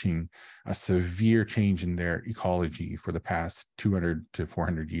watching a severe change in their ecology for the past 200 to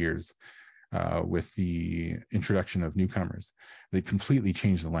 400 years with the introduction of newcomers. They completely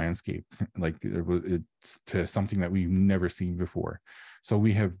changed the landscape, like it's to something that we've never seen before. So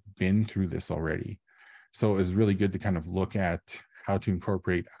we have been through this already. So it's really good to kind of look at how to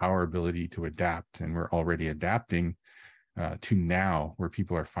incorporate our ability to adapt, and we're already adapting to now, where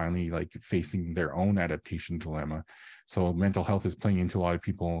people are finally like facing their own adaptation dilemma. So mental health is playing into a lot of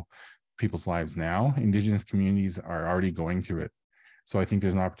people's lives now. Indigenous communities are already going through it. So I think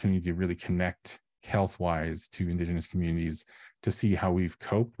there's an opportunity to really connect health-wise to Indigenous communities to see how we've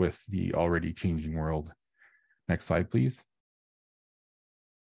coped with the already changing world. Next slide, please.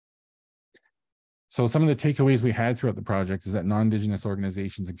 So some of the takeaways we had throughout the project is that non-Indigenous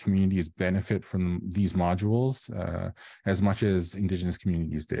organizations and communities benefit from these modules as much as Indigenous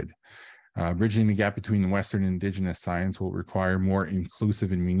communities did. Bridging the gap between Western and Indigenous science will require more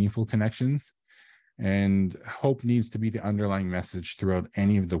inclusive and meaningful connections. And hope needs to be the underlying message throughout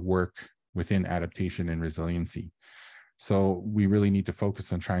any of the work within adaptation and resiliency. So we really need to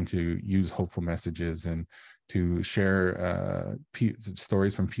focus on trying to use hopeful messages and to share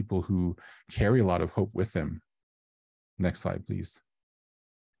stories from people who carry a lot of hope with them. Next slide, please.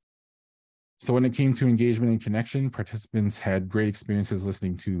 So when it came to engagement and connection, participants had great experiences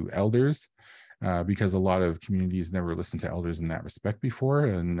listening to elders because a lot of communities never listened to elders in that respect before.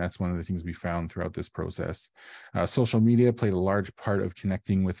 And that's one of the things we found throughout this process. Social media played a large part of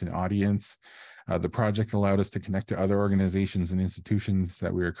connecting with an audience. The project allowed us to connect to other organizations and institutions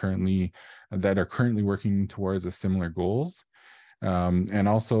that are currently working towards a similar goals. And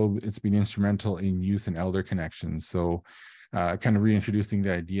also it's been instrumental in youth and elder connections. So kind of reintroducing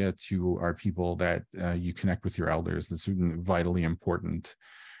the idea to our people that you connect with your elders. That's vitally important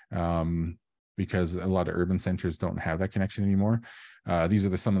because a lot of urban centers don't have that connection anymore. These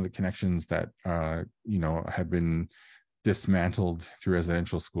are some of the connections that have been dismantled through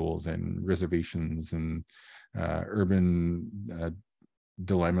residential schools and reservations and urban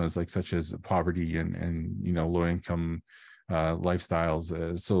dilemmas such as poverty and low income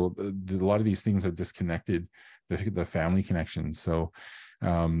lifestyles. So a lot of these things have disconnected the family connections. So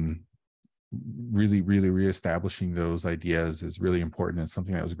really reestablishing those ideas is really important. It's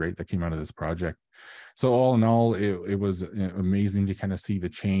something that was great that came out of this project. So all in all, it was amazing to kind of see the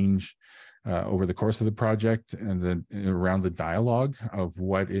change over the course of the project and then around the dialogue of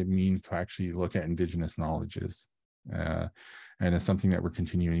what it means to actually look at Indigenous knowledges. And it's something that we're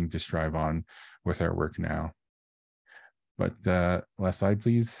continuing to strive on with our work now. But last slide,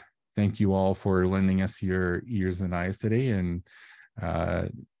 please. Thank you all for lending us your ears and eyes today. And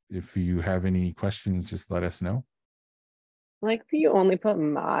if you have any questions, just let us know. Like that you only put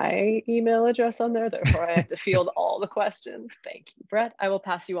my email address on there, therefore I have to field all the questions. Thank you, Brett. I will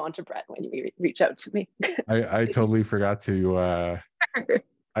pass you on to Brett when you reach out to me. I totally forgot to,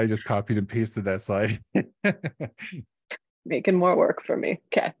 I just copied and pasted that slide. Making more work for me.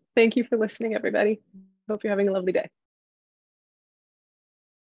 Okay. Thank you for listening, everybody. Hope you're having a lovely day.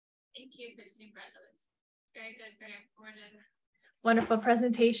 Thank you, Christine. Brett. That was very good, very informative. Wonderful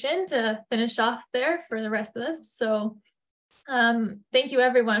presentation to finish off there for the rest of this. So thank you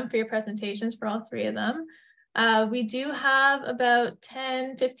everyone for your presentations, for all three of them. We do have about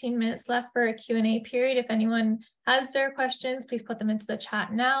 10-15 minutes left for a Q&A period. If anyone has their questions, please put them into the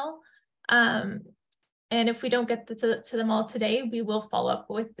chat now. And if we don't get to them all today, we will follow up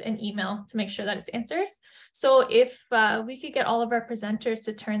with an email to make sure that it's answers. So if we could get all of our presenters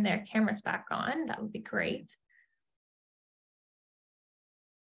to turn their cameras back on, that would be great.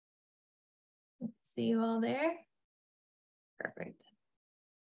 Let's see you all there. Perfect.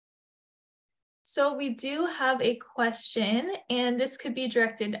 So we do have a question, and this could be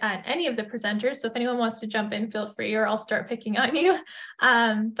directed at any of the presenters. So if anyone wants to jump in, feel free, or I'll start picking on you.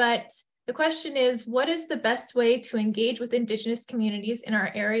 But the question is, what is the best way to engage with Indigenous communities in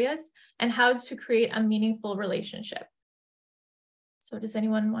our areas, and how to create a meaningful relationship? So does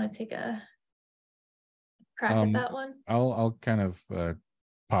anyone want to take a crack at that one? I'll kind of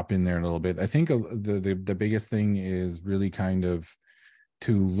pop in there a little bit. I think the biggest thing is really kind of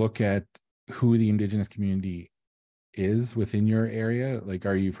to look at who the Indigenous community is within your area. Like,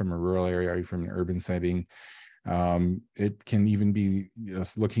 are you from a rural area? Are you from an urban setting? It can even be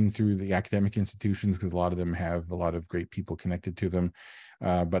just looking through the academic institutions, because a lot of them have a lot of great people connected to them,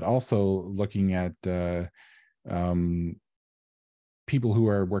 but also looking at people who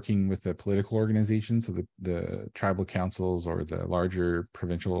are working with the political organizations, so the tribal councils or the larger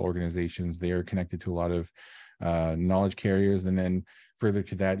provincial organizations. They are connected to a lot of knowledge carriers. And then further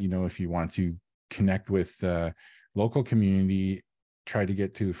to that, you know, if you want to connect with local community, try to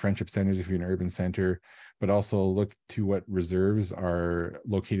get to friendship centers if you're an urban center, but also look to what reserves are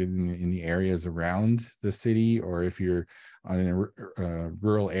located in the areas around the city, or if you're on a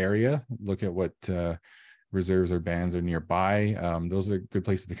rural area, look at what reserves or bands are nearby. Those are good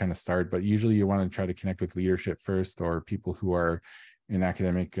places to kind of start, but usually you want to try to connect with leadership first, or people who are in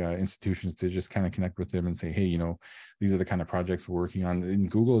academic institutions, to just kind of connect with them and say, hey, you know, these are the kind of projects we're working on. And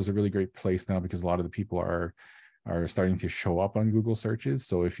Google is a really great place now, because a lot of the people are starting to show up on Google searches.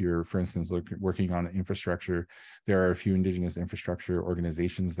 So if you're, for instance, working on infrastructure, there are a few Indigenous infrastructure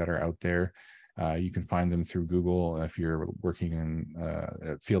organizations that are out there. You can find them through Google. If you're working in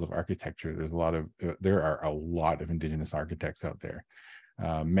a field of architecture, there are a lot of Indigenous architects out there.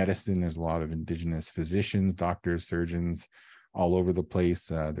 Medicine, there's a lot of Indigenous physicians, doctors, surgeons, all over the place.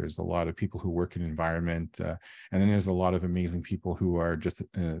 There's a lot of people who work in environment, and then there's a lot of amazing people who are just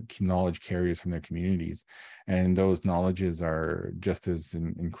knowledge carriers from their communities, and those knowledges are just as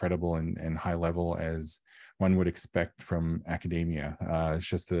incredible and high level as one would expect from academia. It's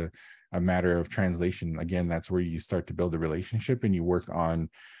just a matter of translation. Again, that's where you start to build a relationship, and you work on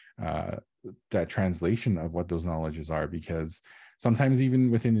that translation of what those knowledges are, because sometimes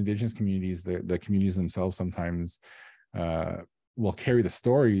even within Indigenous communities, the communities themselves sometimes will carry the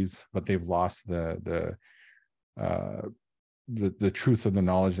stories, but they've lost the truths of the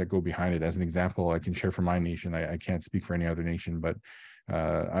knowledge that go behind it. As an example, I can share for my nation. I can't speak for any other nation, but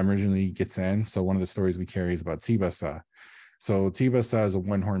I'm originally Gitxsan. So one of the stories we carry is about Tibasa. So Tibasa is a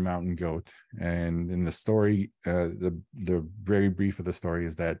one-horned mountain goat, and in the story, the very brief of the story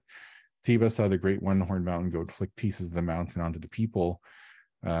is that Tibasa, the great one-horned mountain goat, flicked pieces of the mountain onto the people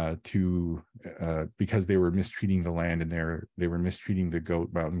because they were mistreating the land, and they were mistreating the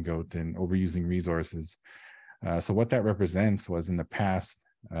mountain goat, and overusing resources. So what that represents was, in the past,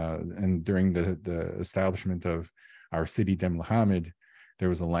 and during the establishment of our city, Demlahamid, there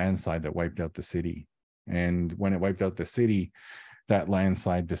was a landslide that wiped out the city. And when it wiped out the city, that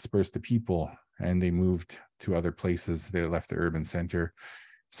landslide dispersed the people, and they moved to other places. They left the urban center.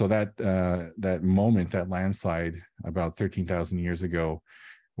 So that moment, that landslide about 13,000 years ago,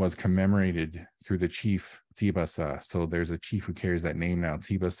 was commemorated through the chief Tibasa. So there's a chief who carries that name now,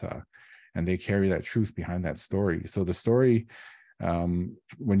 Tibasa, and they carry that truth behind that story. So the story,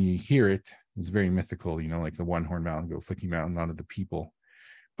 when you hear it, is very mythical, you know, like the one-horned mountain goat flicking mountain onto the people.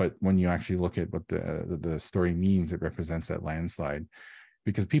 But when you actually look at what the story means, it represents that landslide,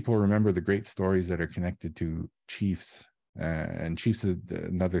 because people remember the great stories that are connected to chiefs. And chiefs is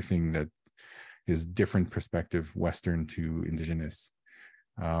another thing that is different perspective, Western to Indigenous.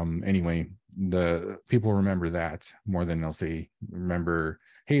 Anyway, the people remember that more than they'll say, remember,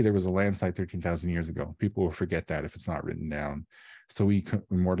 hey, there was a landslide 13,000 years ago. People will forget that if it's not written down. So we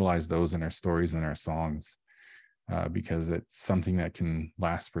immortalize those in our stories and our songs, because it's something that can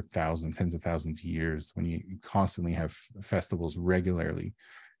last for thousands, tens of thousands of years. When you constantly have festivals regularly,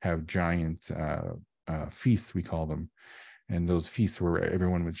 have giant feasts, we call them. And those feasts where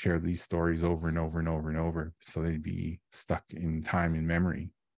everyone would share these stories over and over and over and over. So they'd be stuck in time and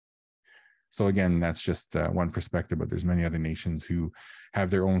memory. So again, that's just one perspective, but there's many other nations who have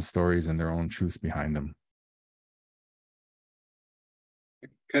their own stories and their own truths behind them.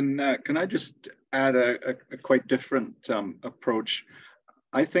 Can I just add a quite different approach?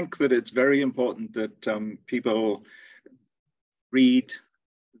 I think that it's very important that people read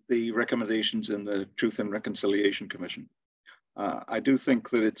the recommendations in the Truth and Reconciliation Commission. I do think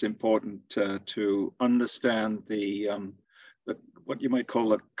that it's important to understand the what you might call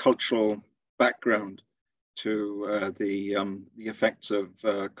the cultural background to the effects of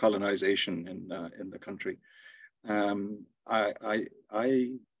colonization in the country. I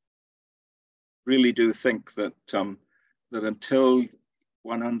really do think that that until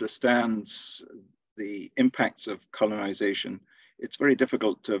one understands the impacts of colonization, it's very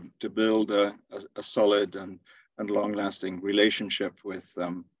difficult to build a solid and long-lasting relationship with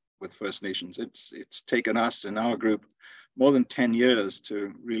First Nations. It's taken us in our group more than 10 years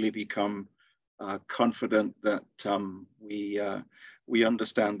to really become confident that we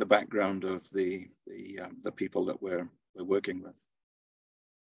understand the background of the people that we're working with.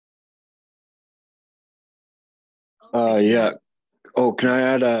 Yeah. Oh, can I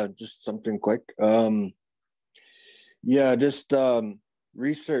add just something quick? Yeah, just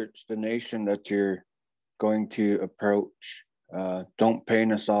research the nation that you're going to approach. Don't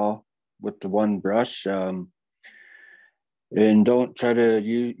paint us all with the one brush, and don't try to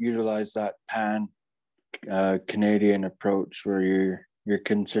utilize that pan Canadian approach where you're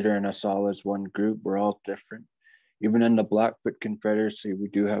considering us all as one group. We're all different. Even in the Blackfoot Confederacy, we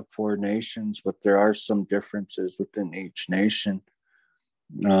do have 4 nations, but there are some differences within each nation,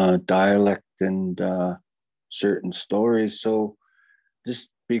 dialect and certain stories. So just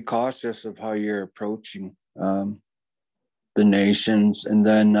be cautious of how you're approaching the nations, and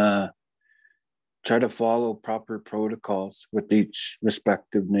then try to follow proper protocols with each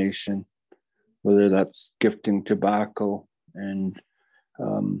respective nation, whether that's gifting tobacco and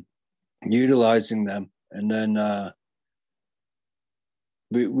utilizing them. And then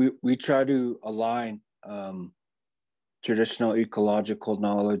we try to align traditional ecological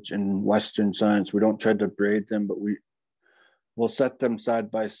knowledge and Western science. We don't try to braid them, but we'll set them side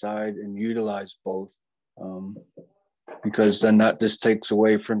by side and utilize both, because then that just takes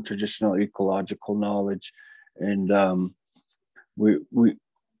away from traditional ecological knowledge. And we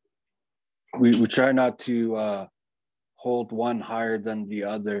try not to hold one higher than the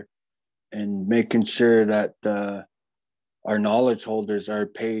other, and making sure that our knowledge holders are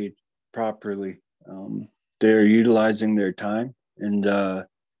paid properly. They're utilizing their time and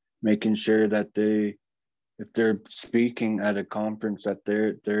making sure that if they're speaking at a conference, that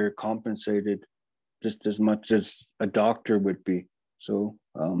they're compensated just as much as a doctor would be. So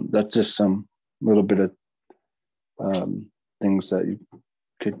that's just some little bit of things that you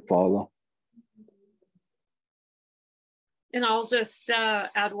could follow. And I'll just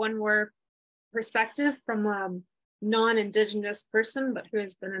add one more perspective from a non-Indigenous person, but who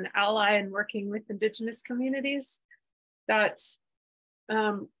has been an ally in working with Indigenous communities. That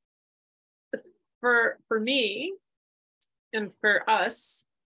for me and for us,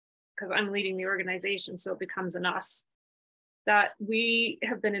 because I'm leading the organization, so it becomes an us, that we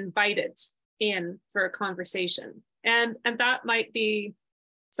have been invited in for a conversation. And that might be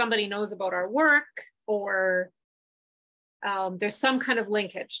somebody knows about our work, or there's some kind of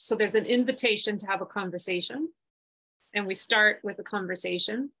linkage. So there's an invitation to have a conversation, and we start with a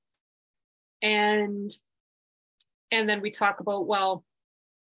conversation. And then we talk about, well,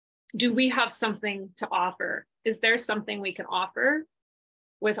 do we have something to offer? Is there something we can offer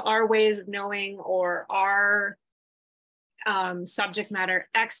with our ways of knowing, or our subject matter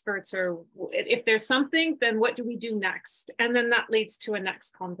experts? Or if there's something, then what do we do next? And then that leads to a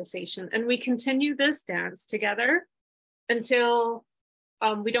next conversation. And we continue this dance together until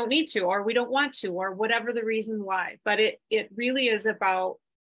we don't need to, or we don't want to, or whatever the reason why. But it really is about,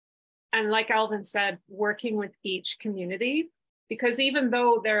 and like Alvin said, working with each community, because even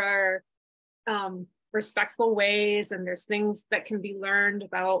though there are respectful ways and there's things that can be learned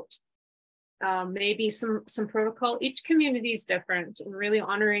about maybe some protocol, each community is different, and really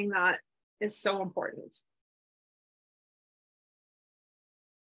honoring that is so important.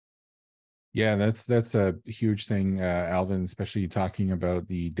 Yeah, that's a huge thing, Alvin, especially talking about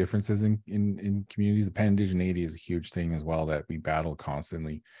the differences in communities. The pan-indigeneity is a huge thing as well that we battle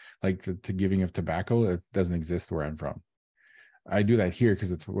constantly. Like the giving of tobacco, it doesn't exist where I'm from. I do that here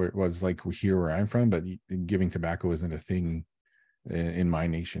because it's where it was like here where I'm from, but giving tobacco isn't a thing in my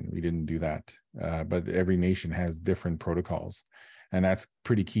nation. We didn't do that, but every nation has different protocols, and that's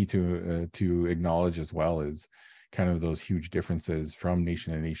pretty key to acknowledge as well, is kind of those huge differences from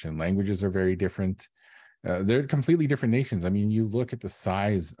nation to nation. Languages are very different. They're completely different nations. I mean, you look at the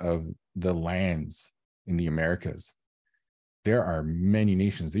size of the lands in the Americas. There are many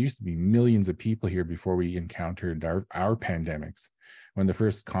nations. There used to be millions of people here before we encountered our pandemics. When the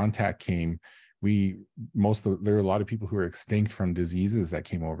first contact came, there were a lot of people who were extinct from diseases that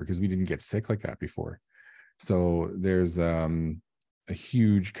came over because we didn't get sick like that before. So there's a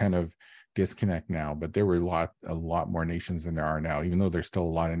huge kind of disconnect now, but there were a lot more nations than there are now. Even though there's still a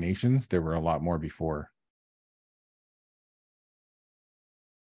lot of nations, there were a lot more before.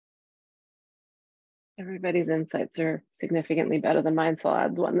 Everybody's insights are significantly better than mine, so I'll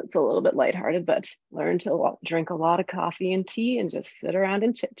add one that's a little bit lighthearted, but learn to drink a lot of coffee and tea and just sit around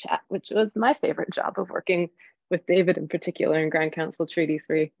and chit chat, which was my favorite job of working with David in particular in Grand Council Treaty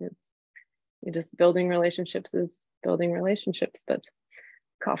 3. Just building relationships is building relationships, but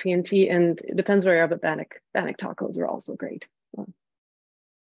coffee and tea, and it depends where you are, but Bannock tacos are also great. So.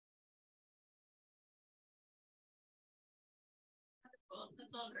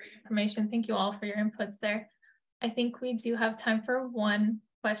 That's all great information. Thank you all for your inputs there. I think we do have time for one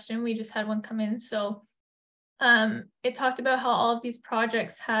question. We just had one come in. So it talked about how all of these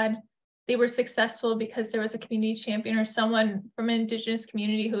projects they were successful because there was a community champion or someone from an Indigenous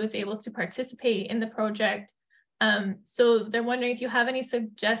community who was able to participate in the project. So they're wondering if you have any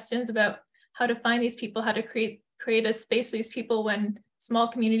suggestions about how to find these people, how to create a space for these people when small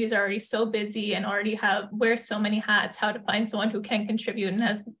communities are already so busy and already wear so many hats, how to find someone who can contribute and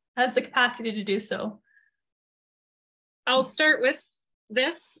has the capacity to do so. I'll start with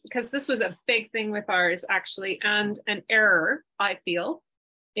this because this was a big thing with ours actually, and an error, I feel,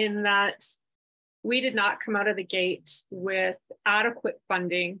 in that we did not come out of the gate with adequate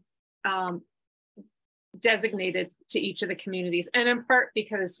funding designated to each of the communities, and in part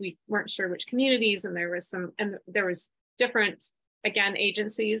because we weren't sure which communities, and there was different, again,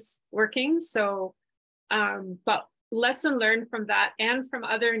 agencies working. So, but lesson learned from that and from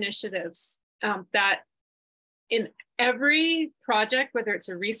other initiatives, that in every project, whether it's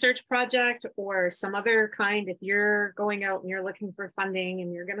a research project or some other kind, if you're going out and you're looking for funding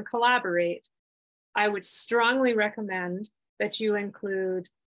and you're going to collaborate, I would strongly recommend that you include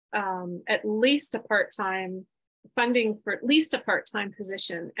at least a part-time funding for at least a part-time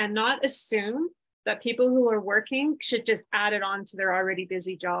position, and not assume that people who are working should just add it on to their already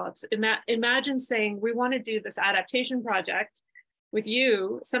busy jobs. Imagine saying, we want to do this adaptation project with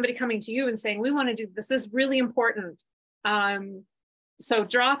you, somebody coming to you and saying, we want to do this is really important. So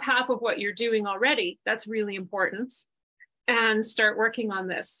drop half of what you're doing already, that's really important, and start working on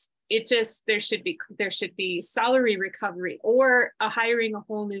this. There should be salary recovery or hiring a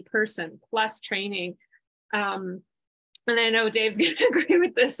whole new person plus training. And I know Dave's going to agree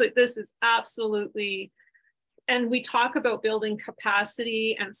with this, like this is absolutely, and we talk about building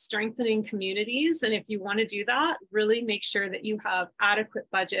capacity and strengthening communities. And if you want to do that, really make sure that you have adequate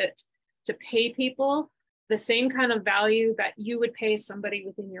budget to pay people the same kind of value that you would pay somebody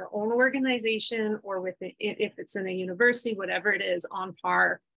within your own organization or if it's in a university, whatever it is, on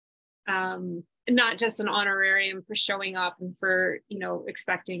par. Not just an honorarium for showing up and for,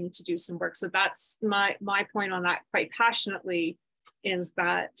 expecting to do some work. So that's my point on that quite passionately, is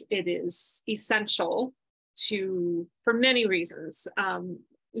that it is essential for many reasons,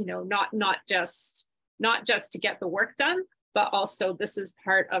 not just to get the work done, but also this is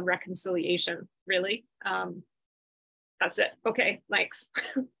part of reconciliation, really. That's it. Okay, thanks.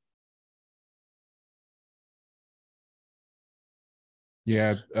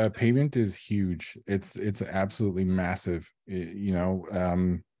 Yeah, payment is huge. It's absolutely massive.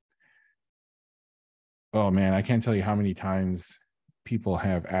 Oh man, I can't tell you how many times people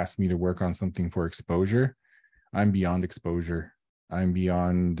have asked me to work on something for exposure. I'm beyond exposure. I'm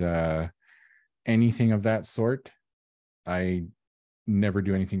beyond anything of that sort. I never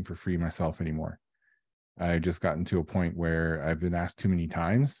do anything for free myself anymore. I've just gotten to a point where I've been asked too many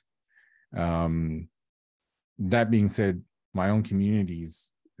times. That being said, my own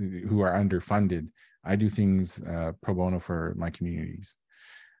communities who are underfunded, I do things pro bono for my communities.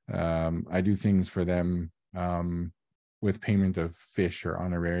 I do things for them with payment of fish or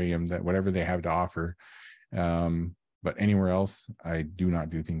honorarium, that whatever they have to offer. But anywhere else, I do not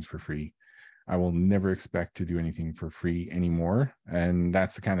do things for free. I will never expect to do anything for free anymore. And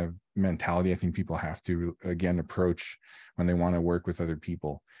that's the kind of mentality I think people have to, again, approach when they want to work with other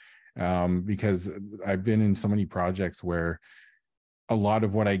people. Because I've been in so many projects where a lot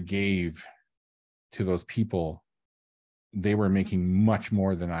of what I gave to those people, they were making much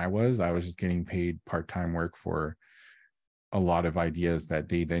more than I was. I was just getting paid part-time work for a lot of ideas that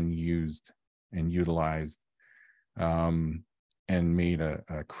they then used and utilized, and made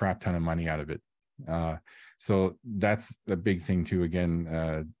a crap ton of money out of it. So that's a big thing too.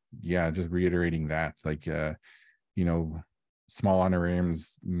 Again, yeah, just reiterating that, like, you know, small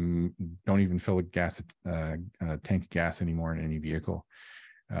honorariums don't even fill a gas tank of gas anymore in any vehicle.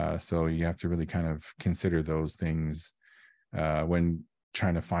 So you have to really kind of consider those things when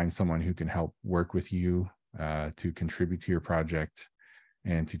trying to find someone who can help work with you, to contribute to your project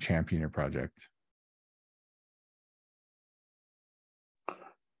and to champion your project.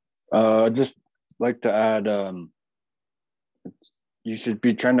 Just like to add, you should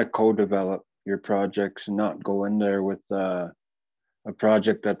be trying to co-develop your projects and not go in there with a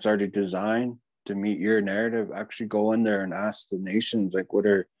project that's already designed to meet your narrative. Actually go in there and ask the nations, like, what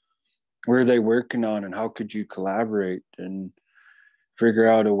are they working on, and how could you collaborate, and figure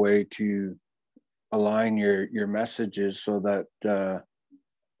out a way to align your messages so that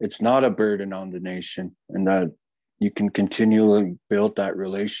it's not a burden on the nation, and that you can continually build that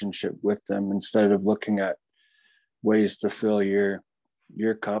relationship with them instead of looking at ways to fill your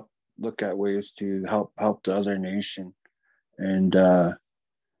cup. Look at ways to help the other nation. And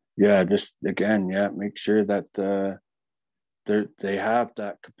yeah, just again, yeah, make sure that they have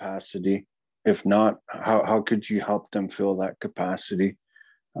that capacity. If not, how could you help them fill that capacity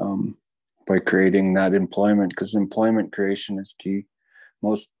by creating that employment? Because employment creation is key.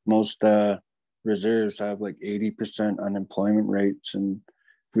 Most reserves have like 80% unemployment rates, and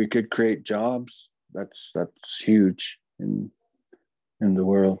if we could create jobs, that's huge in the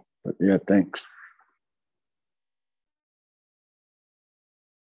world. But yeah, thanks.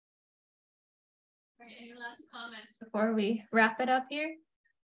 All right, any last comments before we wrap it up here?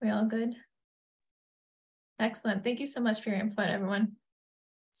 We all good? Excellent. Thank you so much for your input, everyone.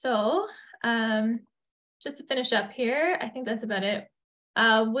 So just to finish up here, I think that's about it.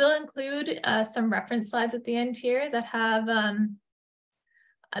 We'll include some reference slides at the end here that have,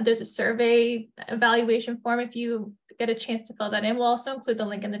 there's a survey evaluation form if you get a chance to fill that in. We'll also include the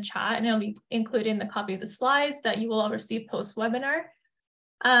link in the chat, and it'll be included in the copy of the slides that you will all receive post-webinar.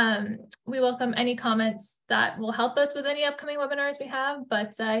 We welcome any comments that will help us with any upcoming webinars we have,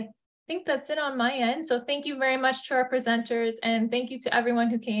 but I think that's it on my end. So thank you very much to our presenters, and thank you to everyone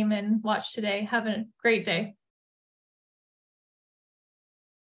who came and watched today. Have a great day.